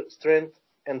 wrist strength,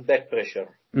 and back pressure.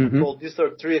 Mm-hmm. So these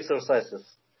are 3 exercises.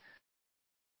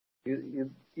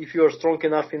 If you're strong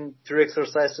enough in 3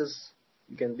 exercises,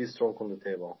 you can be strong on the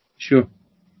table. Sure.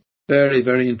 Very,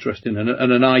 very interesting, and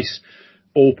a nice,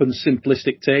 open,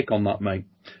 simplistic take on that, mate.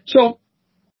 So,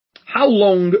 how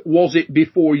long was it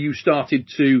before you started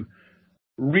to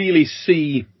really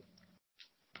see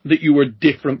that you were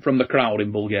different from the crowd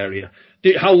in Bulgaria?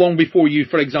 How long before you,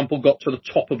 for example, got to the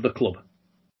top of the club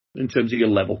in terms of your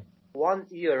level? 1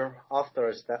 year after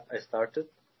I started,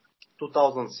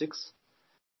 2006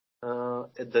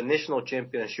 at the national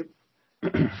championship.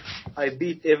 I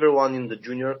beat everyone in the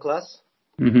junior class.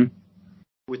 Mm-hmm.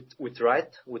 With right.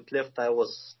 With left, I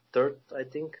was third, I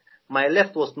think. My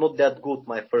left was not that good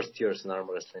my first years in arm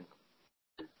wrestling.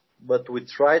 But with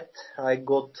right, I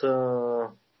got,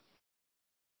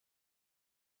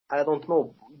 I don't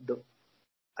know,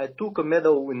 I took a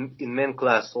medal in men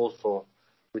class also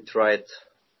with right,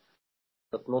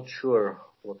 but not sure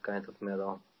what kind of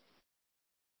medal.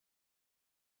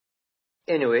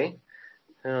 Anyway,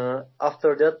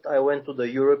 after that I went to the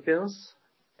Europeans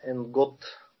and got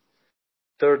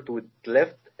third with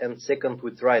left and second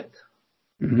with right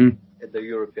at the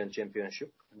European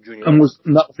Championship. Juniors.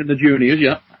 And that was in the juniors,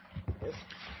 yeah. Yes.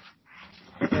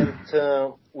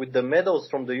 And with the medals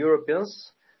from the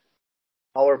Europeans,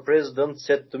 our president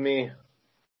said to me,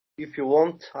 if you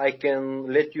want, I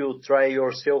can let you try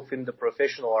yourself in the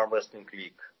professional arm wrestling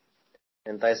league.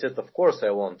 And I said, of course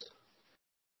I want.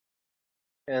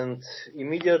 And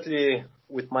immediately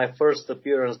with my first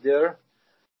appearance there,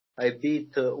 I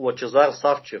beat Vachezar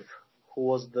Savchev, who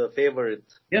was the favorite.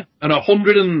 Yeah, and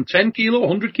 110 kilo,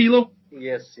 100 kilo?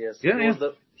 Yes. Yeah,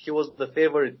 He was the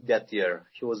favorite that year.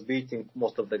 He was beating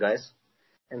most of the guys.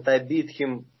 And I beat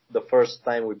him the first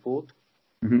time we pulled.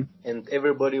 Mm-hmm. And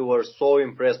everybody was so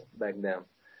impressed back then.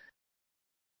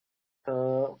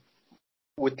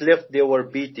 With left, they were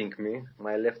beating me.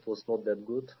 My left was not that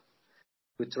good.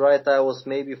 With right, I was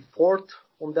maybe fourth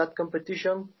on that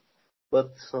competition.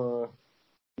 But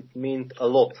it meant a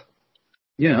lot.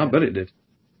 Yeah, I bet it did.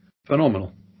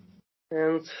 Phenomenal.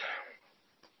 And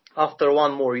after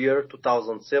one more year,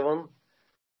 2007,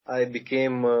 I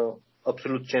became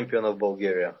absolute champion of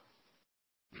Bulgaria.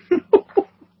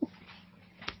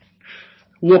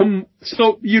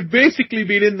 So you'd basically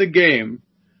been in the game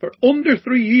for under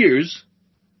 3 years,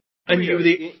 and you were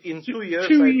in 2 years,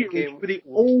 you were the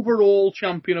overall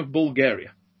champion of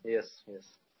Bulgaria. Yes.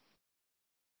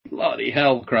 Bloody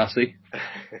hell, Krasi.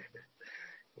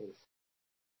 Yes.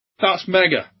 That's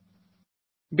mega.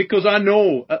 Because I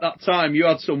know at that time you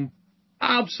had some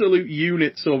absolute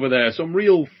units over there, some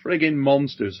real friggin'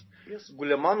 monsters. Yes,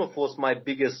 Gulemanov was my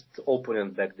biggest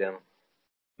opponent back then.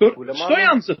 But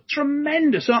Stoyan's a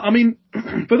tremendous... I mean,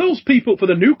 for those people, for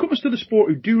the newcomers to the sport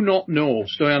who do not know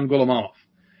Stoyan Gulemanov,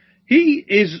 he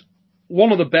is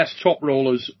one of the best top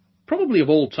rollers probably of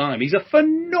all time. He's a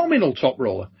phenomenal top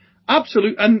roller.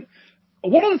 Absolute. And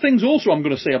one of the things also I'm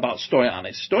going to say about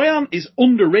Stoyan is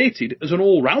underrated as an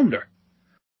all-rounder.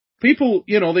 People,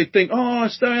 they think, oh,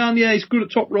 Stoyan, yeah, he's good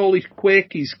at top roll, he's quick,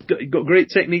 he's got great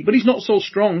technique, but he's not so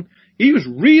strong. He was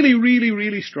really, really,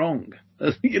 really strong.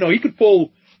 He could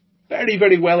pull very,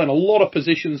 very well in a lot of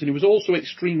positions, and he was also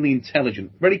extremely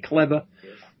intelligent, very clever.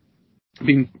 Yes.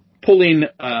 Been pulling,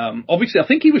 obviously, I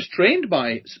think he was trained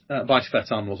by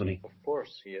Svetan, wasn't he? Of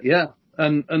course, yes. Yeah,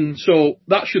 and so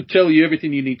that should tell you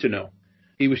everything you need to know.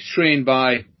 He was trained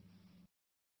by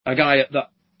a guy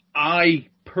that I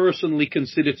personally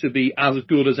consider to be as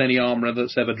good as any armourer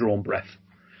that's ever drawn breath.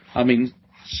 I mean,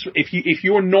 if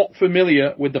you're not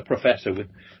familiar with the professor, with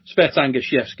Svetan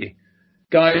Gashevsky,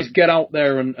 guys, get out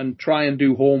there and try and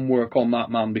do homework on that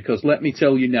man, because let me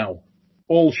tell you now,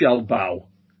 all shall bow.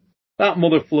 That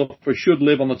mother fluffer should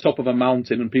live on the top of a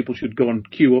mountain and people should go and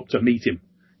queue up to meet him.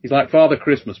 He's like Father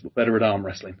Christmas, but better at arm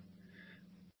wrestling.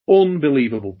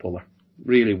 Unbelievable puller.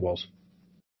 Really was.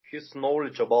 His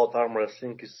knowledge about arm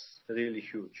wrestling is really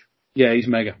huge. Yeah, he's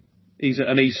mega. He's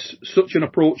such an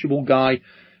approachable guy,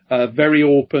 very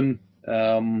open,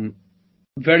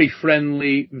 very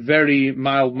friendly, very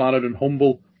mild-mannered and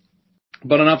humble,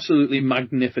 but an absolutely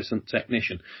magnificent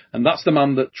technician. And that's the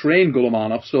man that trained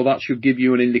Gulemanov, so that should give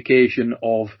you an indication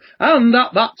of... And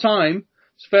at that time,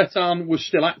 Svetan was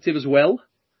still active as well,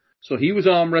 so he was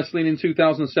arm wrestling in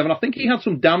 2007. I think he had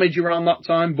some damage around that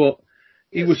time, but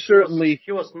he was certainly...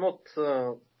 He was not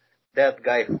that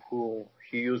guy who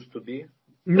he used to be.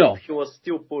 No. He was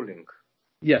still pulling.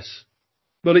 Yes.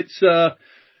 But it's...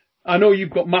 I know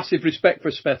you've got massive respect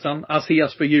for Svetan, as he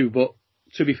has for you, but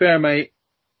to be fair, mate,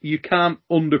 you can't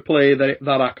underplay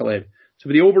that accolade. To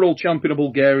be the overall champion of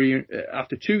Bulgaria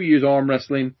after 2 years arm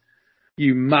wrestling,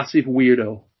 you massive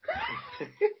weirdo.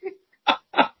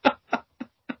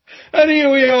 And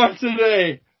here we are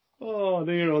today. Oh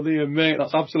dear, mate,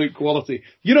 that's absolute quality.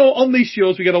 On these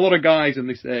shows we get a lot of guys and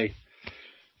they say,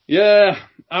 yeah,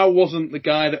 I wasn't the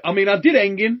guy that... I mean, I did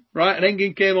Engin, right? And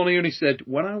Engin came on here and he said,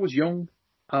 when I was young,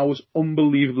 I was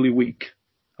unbelievably weak.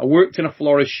 I worked in a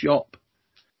florist shop.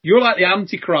 You're like the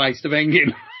Antichrist of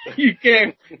Engin. You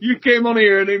came on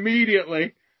here and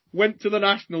immediately went to the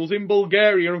Nationals in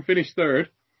Bulgaria and finished third.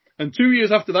 And 2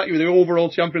 years after that, you were the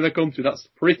overall champion of the country. That's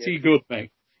pretty good,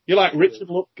 mate. You're like Richard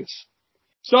Lucas.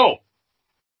 So,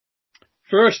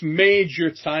 first major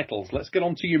titles. Let's get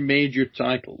on to your major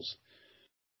titles.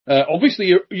 Obviously,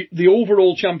 you're the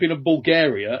overall champion of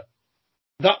Bulgaria.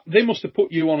 That they must have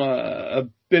put you on a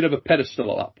bit of a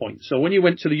pedestal at that point. So when you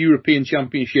went to the European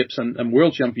Championships and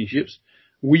World Championships,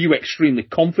 were you extremely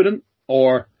confident,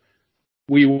 or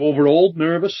were you overall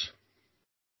nervous?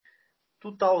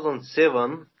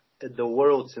 2007 at the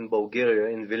Worlds in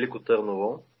Bulgaria in Veliko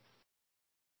Trnovo,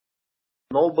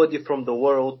 nobody from the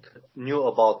world knew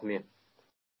about me.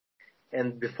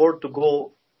 And before to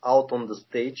go out on the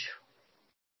stage,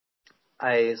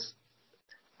 I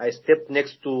stepped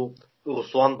next to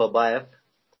Ruslan Babayev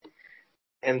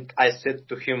and I said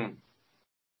to him,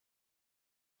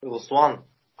 Ruslan,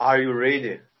 are you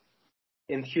ready?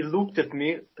 And he looked at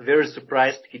me very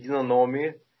surprised. He didn't know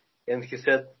me. And he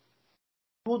said,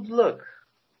 good luck.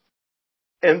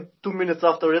 And 2 minutes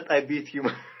after that, I beat him.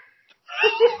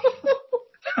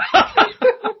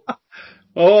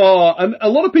 Oh, and a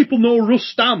lot of people know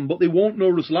Rustam, but they won't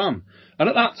know Ruslan. And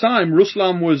at that time,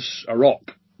 Ruslan was a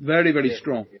rock. Very, very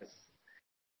strong. Yes.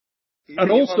 And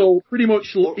also, pretty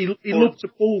much, he loved to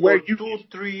pull where you...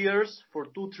 For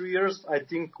 2-3 years, I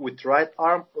think with right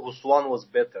arm, Ruslan was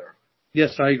better.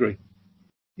 Yes, I agree.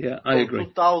 Yeah, I agree.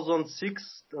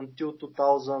 2006 until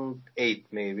 2008,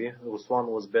 maybe, Ruslan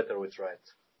was better with right.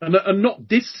 And not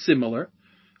dissimilar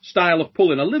style of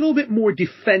pulling. A little bit more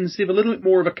defensive, a little bit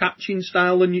more of a catching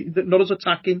style, than not as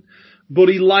attacking. But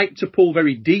he liked to pull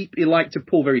very deep. He liked to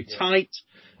pull very tight.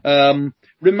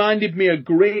 Reminded me a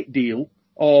great deal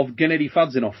of Gennady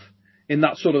Fadzinov in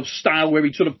that sort of style where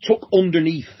he sort of took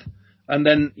underneath and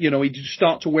then, he'd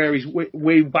start to wear his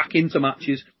way back into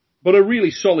matches. But a really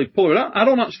solid puller. I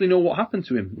don't actually know what happened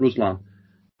to him, Ruslan.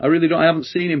 I really don't. I haven't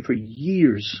seen him for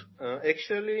years.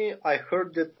 Actually, I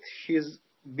heard that he's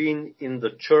been in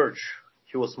the church.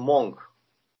 He was monk.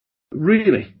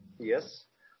 Really? Yes.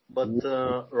 But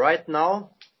right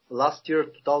now, last year,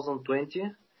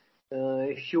 2020,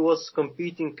 he was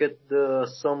competing at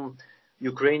some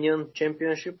Ukrainian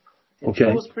championship. And he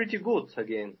was pretty good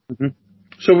again. Mm-hmm.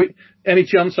 So, any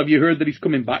chance, have you heard that he's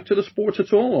coming back to the sport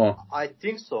at all? Or? I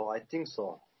think so.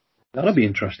 That'll be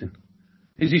interesting.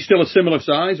 Is he still a similar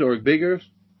size or bigger?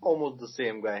 Almost the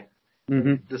same guy.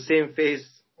 Mm-hmm. The same face.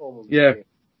 Almost the same.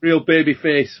 Real baby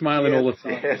face, smiling all the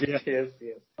time. Yes.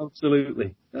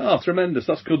 Absolutely. Oh, tremendous.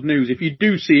 That's good news. If you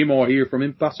do see him or hear from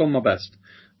him, pass on my best.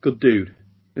 Good dude.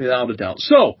 Without a doubt.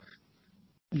 So,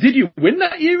 did you win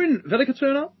that year in Velika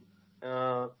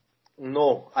Trnava?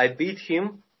 No, I beat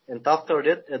him. And after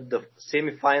that, at the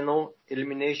semi-final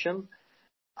elimination,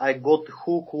 I got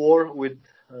hook war with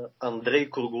Andrei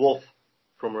Kruglov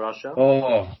from Russia.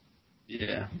 Oh,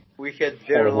 yeah. We had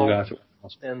very long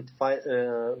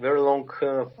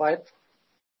fight,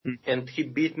 and he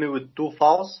beat me with 2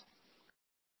 fouls.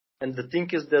 And the thing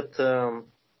is that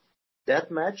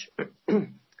that match,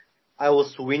 I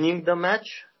was winning the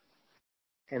match,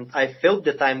 and I felt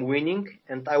that I'm winning,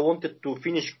 and I wanted to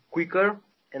finish quicker.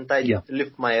 And I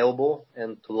lift my elbow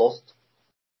and lost.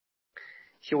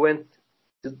 He went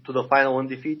to the final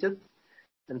undefeated.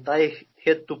 And I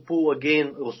had to pull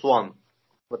again Ruslan.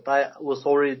 But I was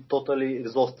already totally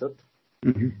exhausted.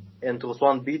 Mm-hmm. And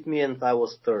Ruslan beat me and I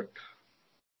was third.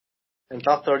 And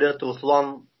after that,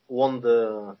 Ruslan won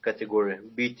the category,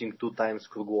 beating 2 times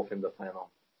Kruglov in the final.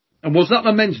 And was that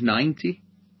the men's 90?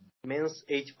 Men's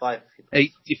 85.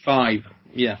 85,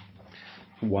 yeah.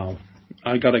 Wow.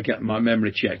 I got to get my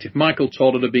memory checked. If Michael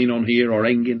Todd had been on here or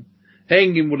Engin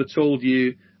would have told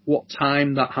you what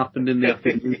time that happened in the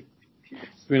afternoon.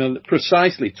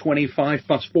 Precisely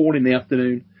 4:25 in the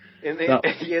afternoon.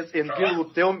 Yes, and Gil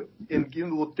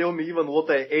would tell me even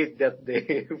what I ate that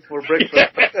day for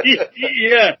breakfast.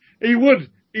 Yeah, he would.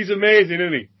 He's amazing,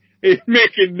 isn't he? He's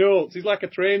making notes. He's like a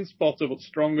train spotter, but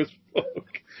strong as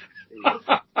fuck.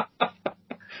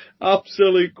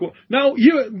 Absolute. Now,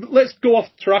 let's go off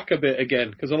track a bit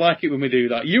again, because I like it when we do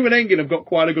that. You and Engin have got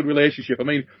quite a good relationship. I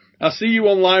mean, I see you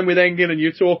online with Engin and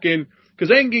you're talking,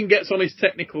 because Engin gets on his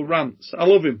technical rants. I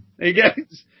love him. He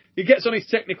gets on his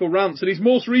technical rants, and his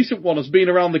most recent one has been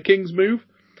around the King's move,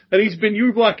 and he's been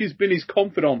his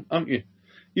confidant, haven't you?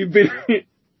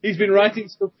 He's been writing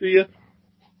stuff to you.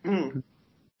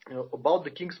 About the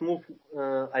King's move,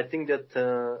 I think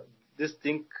that this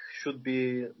thing should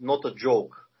be not a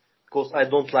joke. Because I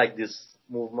don't like this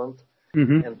movement,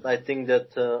 and I think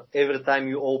that every time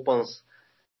you open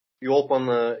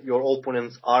your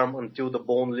opponent's arm until the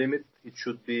bone limit, it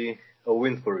should be a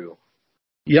win for you.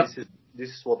 Yeah, this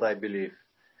is what I believe.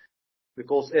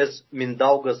 Because as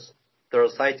Mindaugas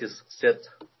Tarasaitis said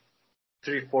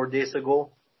 3-4 days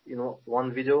ago,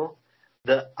 one video.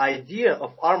 The idea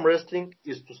of arm wrestling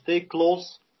is to stay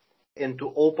close and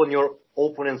to open your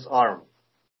opponent's arm.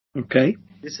 Okay.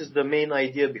 This is the main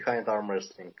idea behind arm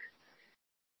wrestling.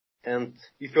 And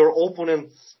if your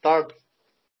opponent starts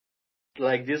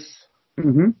like this,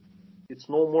 it's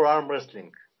no more arm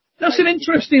wrestling. That's an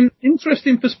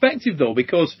interesting perspective, though,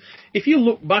 because if you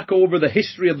look back over the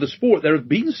history of the sport, there have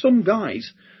been some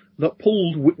guys that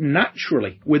pulled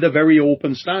naturally with a very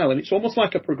open style, and it's almost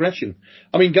like a progression.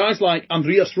 I mean, guys like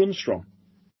Andreas Rundstrom,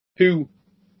 who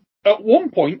at one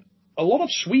point, a lot of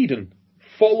Sweden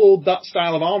followed that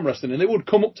style of arm wrestling, and they would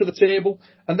come up to the table,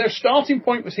 and their starting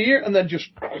point was here, and then just,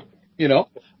 but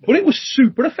it was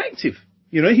super effective.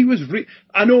 He was,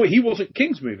 I know he wasn't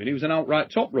King's moving, he was an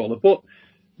outright top roller, but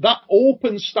that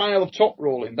open style of top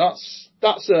rolling,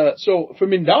 so for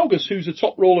Mindaugas, who's a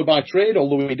top roller by trade,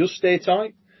 although he does stay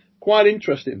tight, quite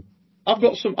interesting. I've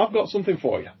got something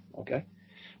for you, okay?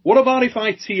 What about if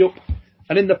I tee up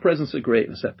an In the Presence of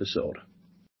Greatness episode?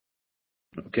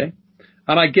 Okay?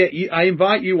 And I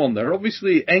invite you on there.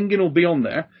 Obviously, Engin will be on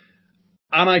there.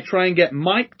 And I try and get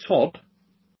Mike Todd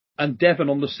and Devon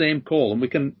on the same call, and we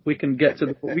can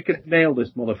nail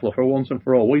this mother fluffer once and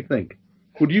for all. What do you think?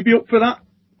 Would you be up for that?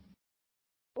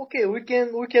 Okay, we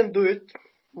can do it.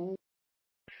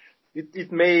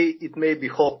 It may be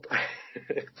hot.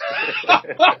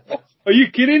 Are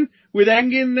you kidding? With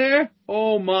Engin there?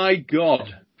 Oh my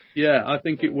God. Yeah, I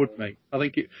think it would, mate.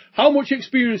 How much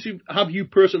experience have you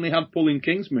personally had pulling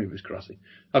King's movies, Krasi?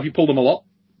 Have you pulled them a lot?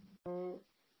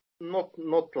 Not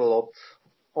a lot.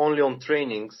 Only on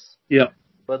trainings. Yeah.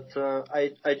 But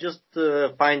I just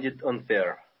find it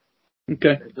unfair.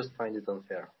 Okay. I just find it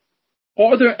unfair.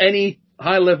 Are there any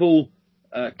high-level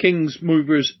King's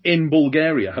movers in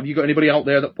Bulgaria? Have you got anybody out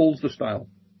there that pulls the style?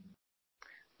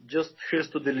 Just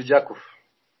Hristo Delijakov.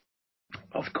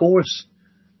 Of course,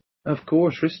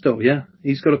 Hristo, yeah.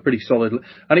 He's got a pretty solid...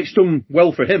 And it's done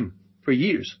well for him for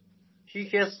years. He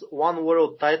has one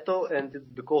world title, and it's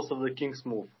because of the King's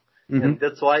move. And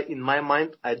that's why, in my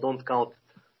mind, I don't count it.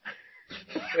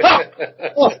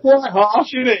 Oh, it's quite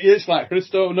harsh, isn't it? It's like,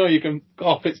 Hristo, no, you can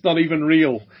cough, it's not even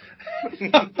real.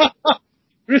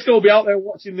 Hristo will be out there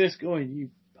watching this going, you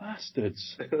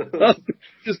bastards.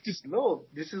 Just... No,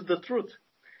 this is the truth.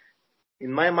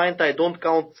 In my mind, I don't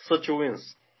count such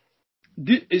wins.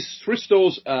 Is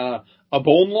Hristo's a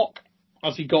bone lock?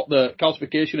 Has he got the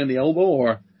calcification in the elbow,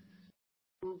 or?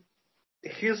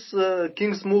 His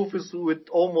King's move is with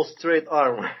almost straight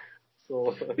arm.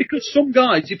 So because some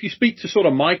guys, if you speak to sort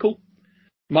of Michael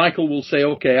will say,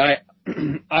 okay,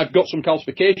 I've got some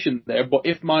calcification there, but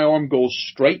if my arm goes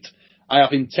straight, I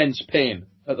have intense pain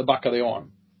at the back of the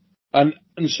arm. And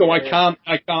so I can't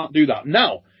do that.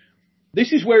 Now,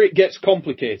 this is where it gets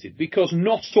complicated, because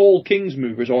not all King's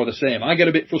movers are the same. I get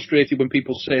a bit frustrated when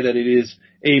people say that it is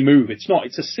a move. It's not.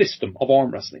 It's a system of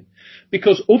arm wrestling.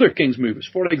 Because other King's movers,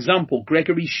 for example,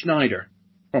 Gregory Schneider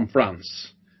from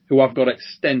France, who I've got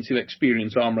extensive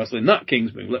experience arm wrestling that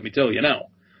King's move, let me tell you now.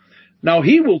 Now,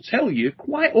 he will tell you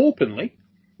quite openly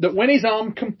that when his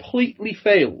arm completely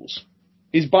fails,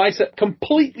 his bicep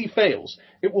completely fails,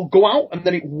 it will go out and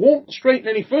then it won't straighten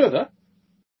any further.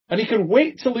 And he can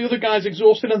wait till the other guy's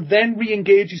exhausted and then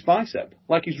re-engage his bicep,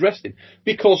 like he's resting.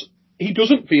 Because he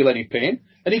doesn't feel any pain,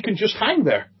 and he can just hang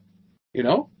there,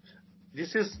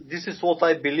 This is what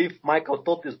I believe Michael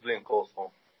Todd is doing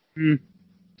also.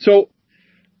 So,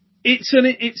 it's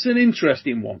an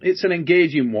interesting one. It's an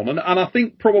engaging one. And I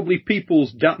think probably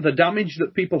the damage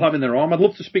that people have in their arm, I'd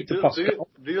love to speak to Pascal.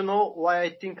 Do you know why I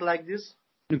think like this?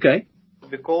 Okay.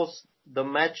 Because the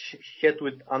match he had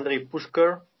with Andrei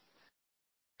Pushkar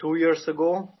 2 years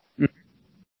ago,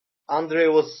 Andrei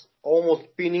was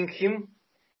almost pinning him,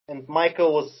 and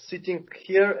Michael was sitting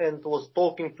here and was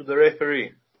talking to the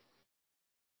referee.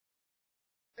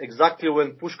 Exactly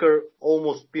when Pushkar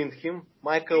almost pinned him,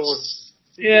 Michael was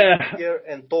sitting here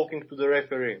and talking to the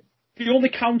referee. The only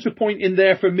counterpoint in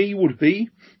there for me would be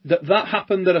that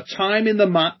happened at a time in the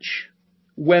match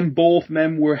when both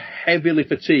men were heavily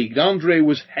fatigued. Andrei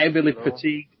was heavily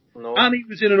fatigued. No. And he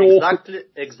was in an awkward...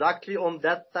 Exactly on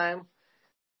that time,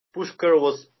 Pushkar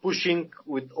was pushing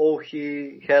with all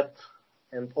he had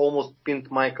and almost pinned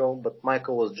Michael, but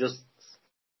Michael was just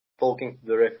talking to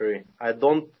the referee. I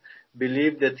don't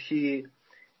believe that he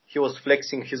was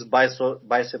flexing his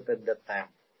bicep at that time.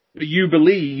 You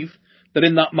believe that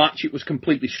in that match it was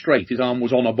completely straight, his arm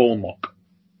was on a bone lock?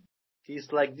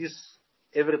 He's like this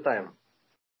every time.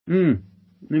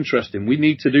 Interesting. We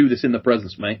need to do this in the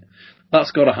presence, mate.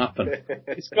 That's got to happen.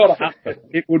 It's got to happen.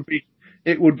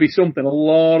 It would be something a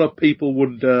lot of people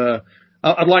would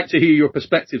I'd like to hear your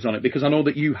perspectives on it, because I know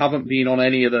that you haven't been on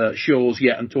any of the shows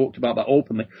yet and talked about that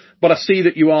openly, but I see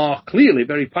that you are clearly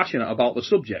very passionate about the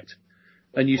subject,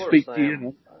 and you speak to, you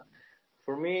know.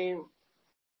 For me,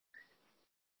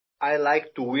 I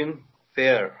like to win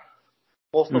fair.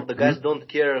 Most of the guys don't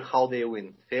care how they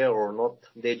win, fair or not.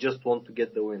 They just want to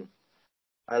get the win.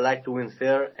 I like to win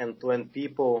fair, and when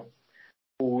people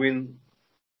who win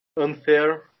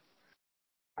unfair,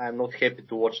 I'm not happy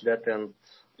to watch that, and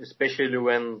especially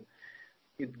when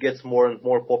it gets more and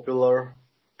more popular,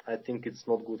 I think it's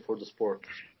not good for the sport.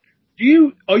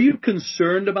 Are you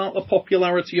concerned about the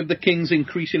popularity of the Kings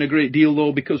increasing a great deal,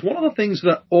 though? Because one of the things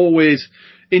that always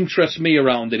interests me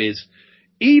around it is,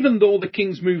 even though the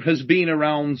Kings move has been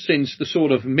around since the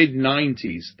sort of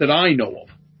mid-90s that I know of,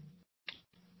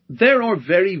 there are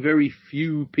very, very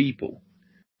few people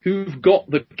who've got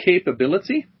the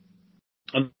capability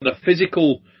and the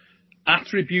physical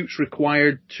attributes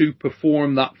required to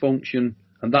perform that function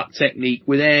and that technique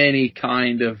with any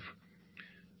kind of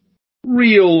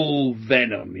real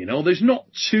venom, you know. There's not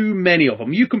too many of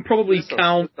them. You can probably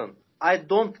count. Listen, I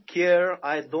don't care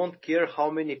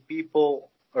how many people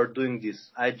are doing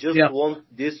this. I just want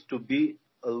this to be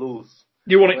a lose.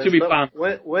 You want it to be fun.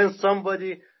 When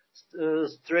somebody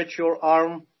stretch your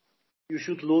arm, you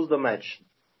should lose the match.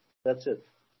 That's it.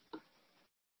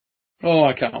 Oh,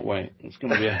 I can't wait. It's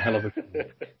going to be a hell of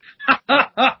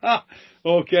a...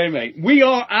 Okay, mate. We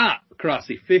are at,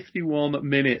 Krasi, 51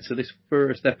 minutes of this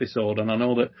first episode, and I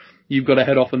know that you've got to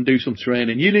head off and do some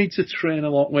training. You need to train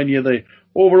a lot when you're the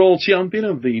overall champion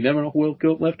of the Never World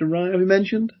Cup left and right, have you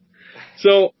mentioned?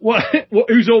 So,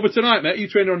 who's over tonight, mate? Are you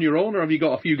training on your own, or have you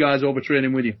got a few guys over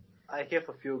training with you? I have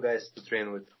a few guys to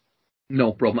train with.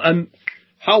 No problem. And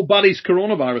how bad is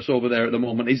coronavirus over there at the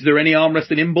moment? Is there any arm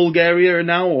wrestling in Bulgaria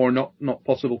now, or not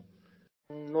possible?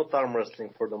 Not arm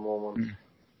wrestling for the moment.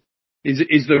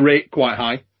 Is the rate quite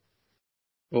high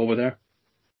over there?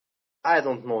 I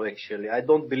don't know, actually. I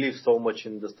don't believe so much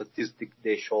in the statistic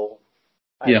they show.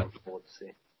 I don't know what to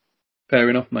say. Fair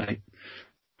enough, mate.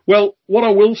 Well, what I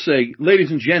will say,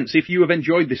 ladies and gents, if you have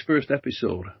enjoyed this first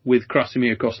episode with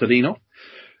Krasimir Kostadinov,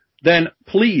 then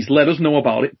please let us know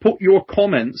about it. Put your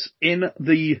comments in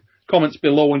the comments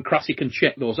below and Krasi can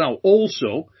check those out.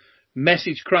 Also,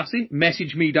 message Krasi,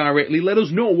 message me directly. Let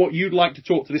us know what you'd like to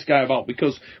talk to this guy about,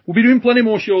 because we'll be doing plenty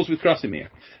more shows with Krasimir.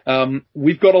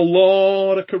 We've got a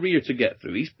lot of career to get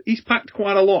through. He's packed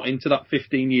quite a lot into that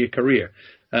 15-year career.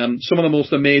 Some of the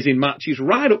most amazing matches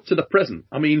right up to the present.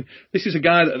 I mean, this is a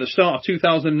guy that at the start of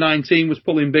 2019 was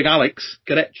pulling Big Alex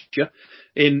Garecha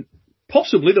in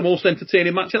possibly the most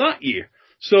entertaining match of that year.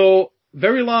 So,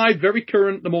 very live, very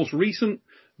current. The most recent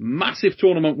massive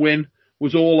tournament win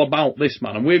was all about this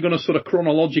man. And we're going to sort of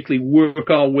chronologically work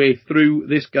our way through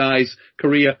this guy's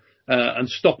career and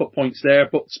stop at points there.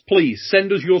 But please,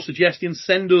 send us your suggestions.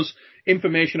 Send us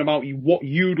information about what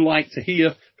you'd like to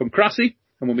hear from Krasi.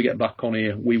 And when we get back on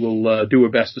here, we will do our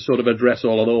best to sort of address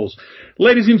all of those.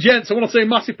 Ladies and gents, I want to say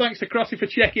massive thanks to Krasi for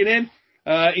checking in.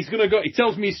 He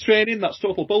tells me he's training. That's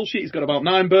total bullshit. He's got about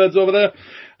 9 birds over there.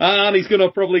 And he's going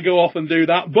to probably go off and do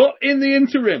that. But in the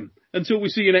interim, until we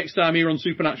see you next time here on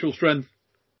Supernatural Strength.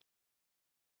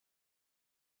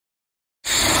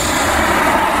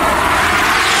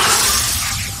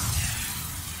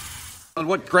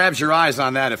 What grabs your eyes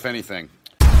on that, if anything?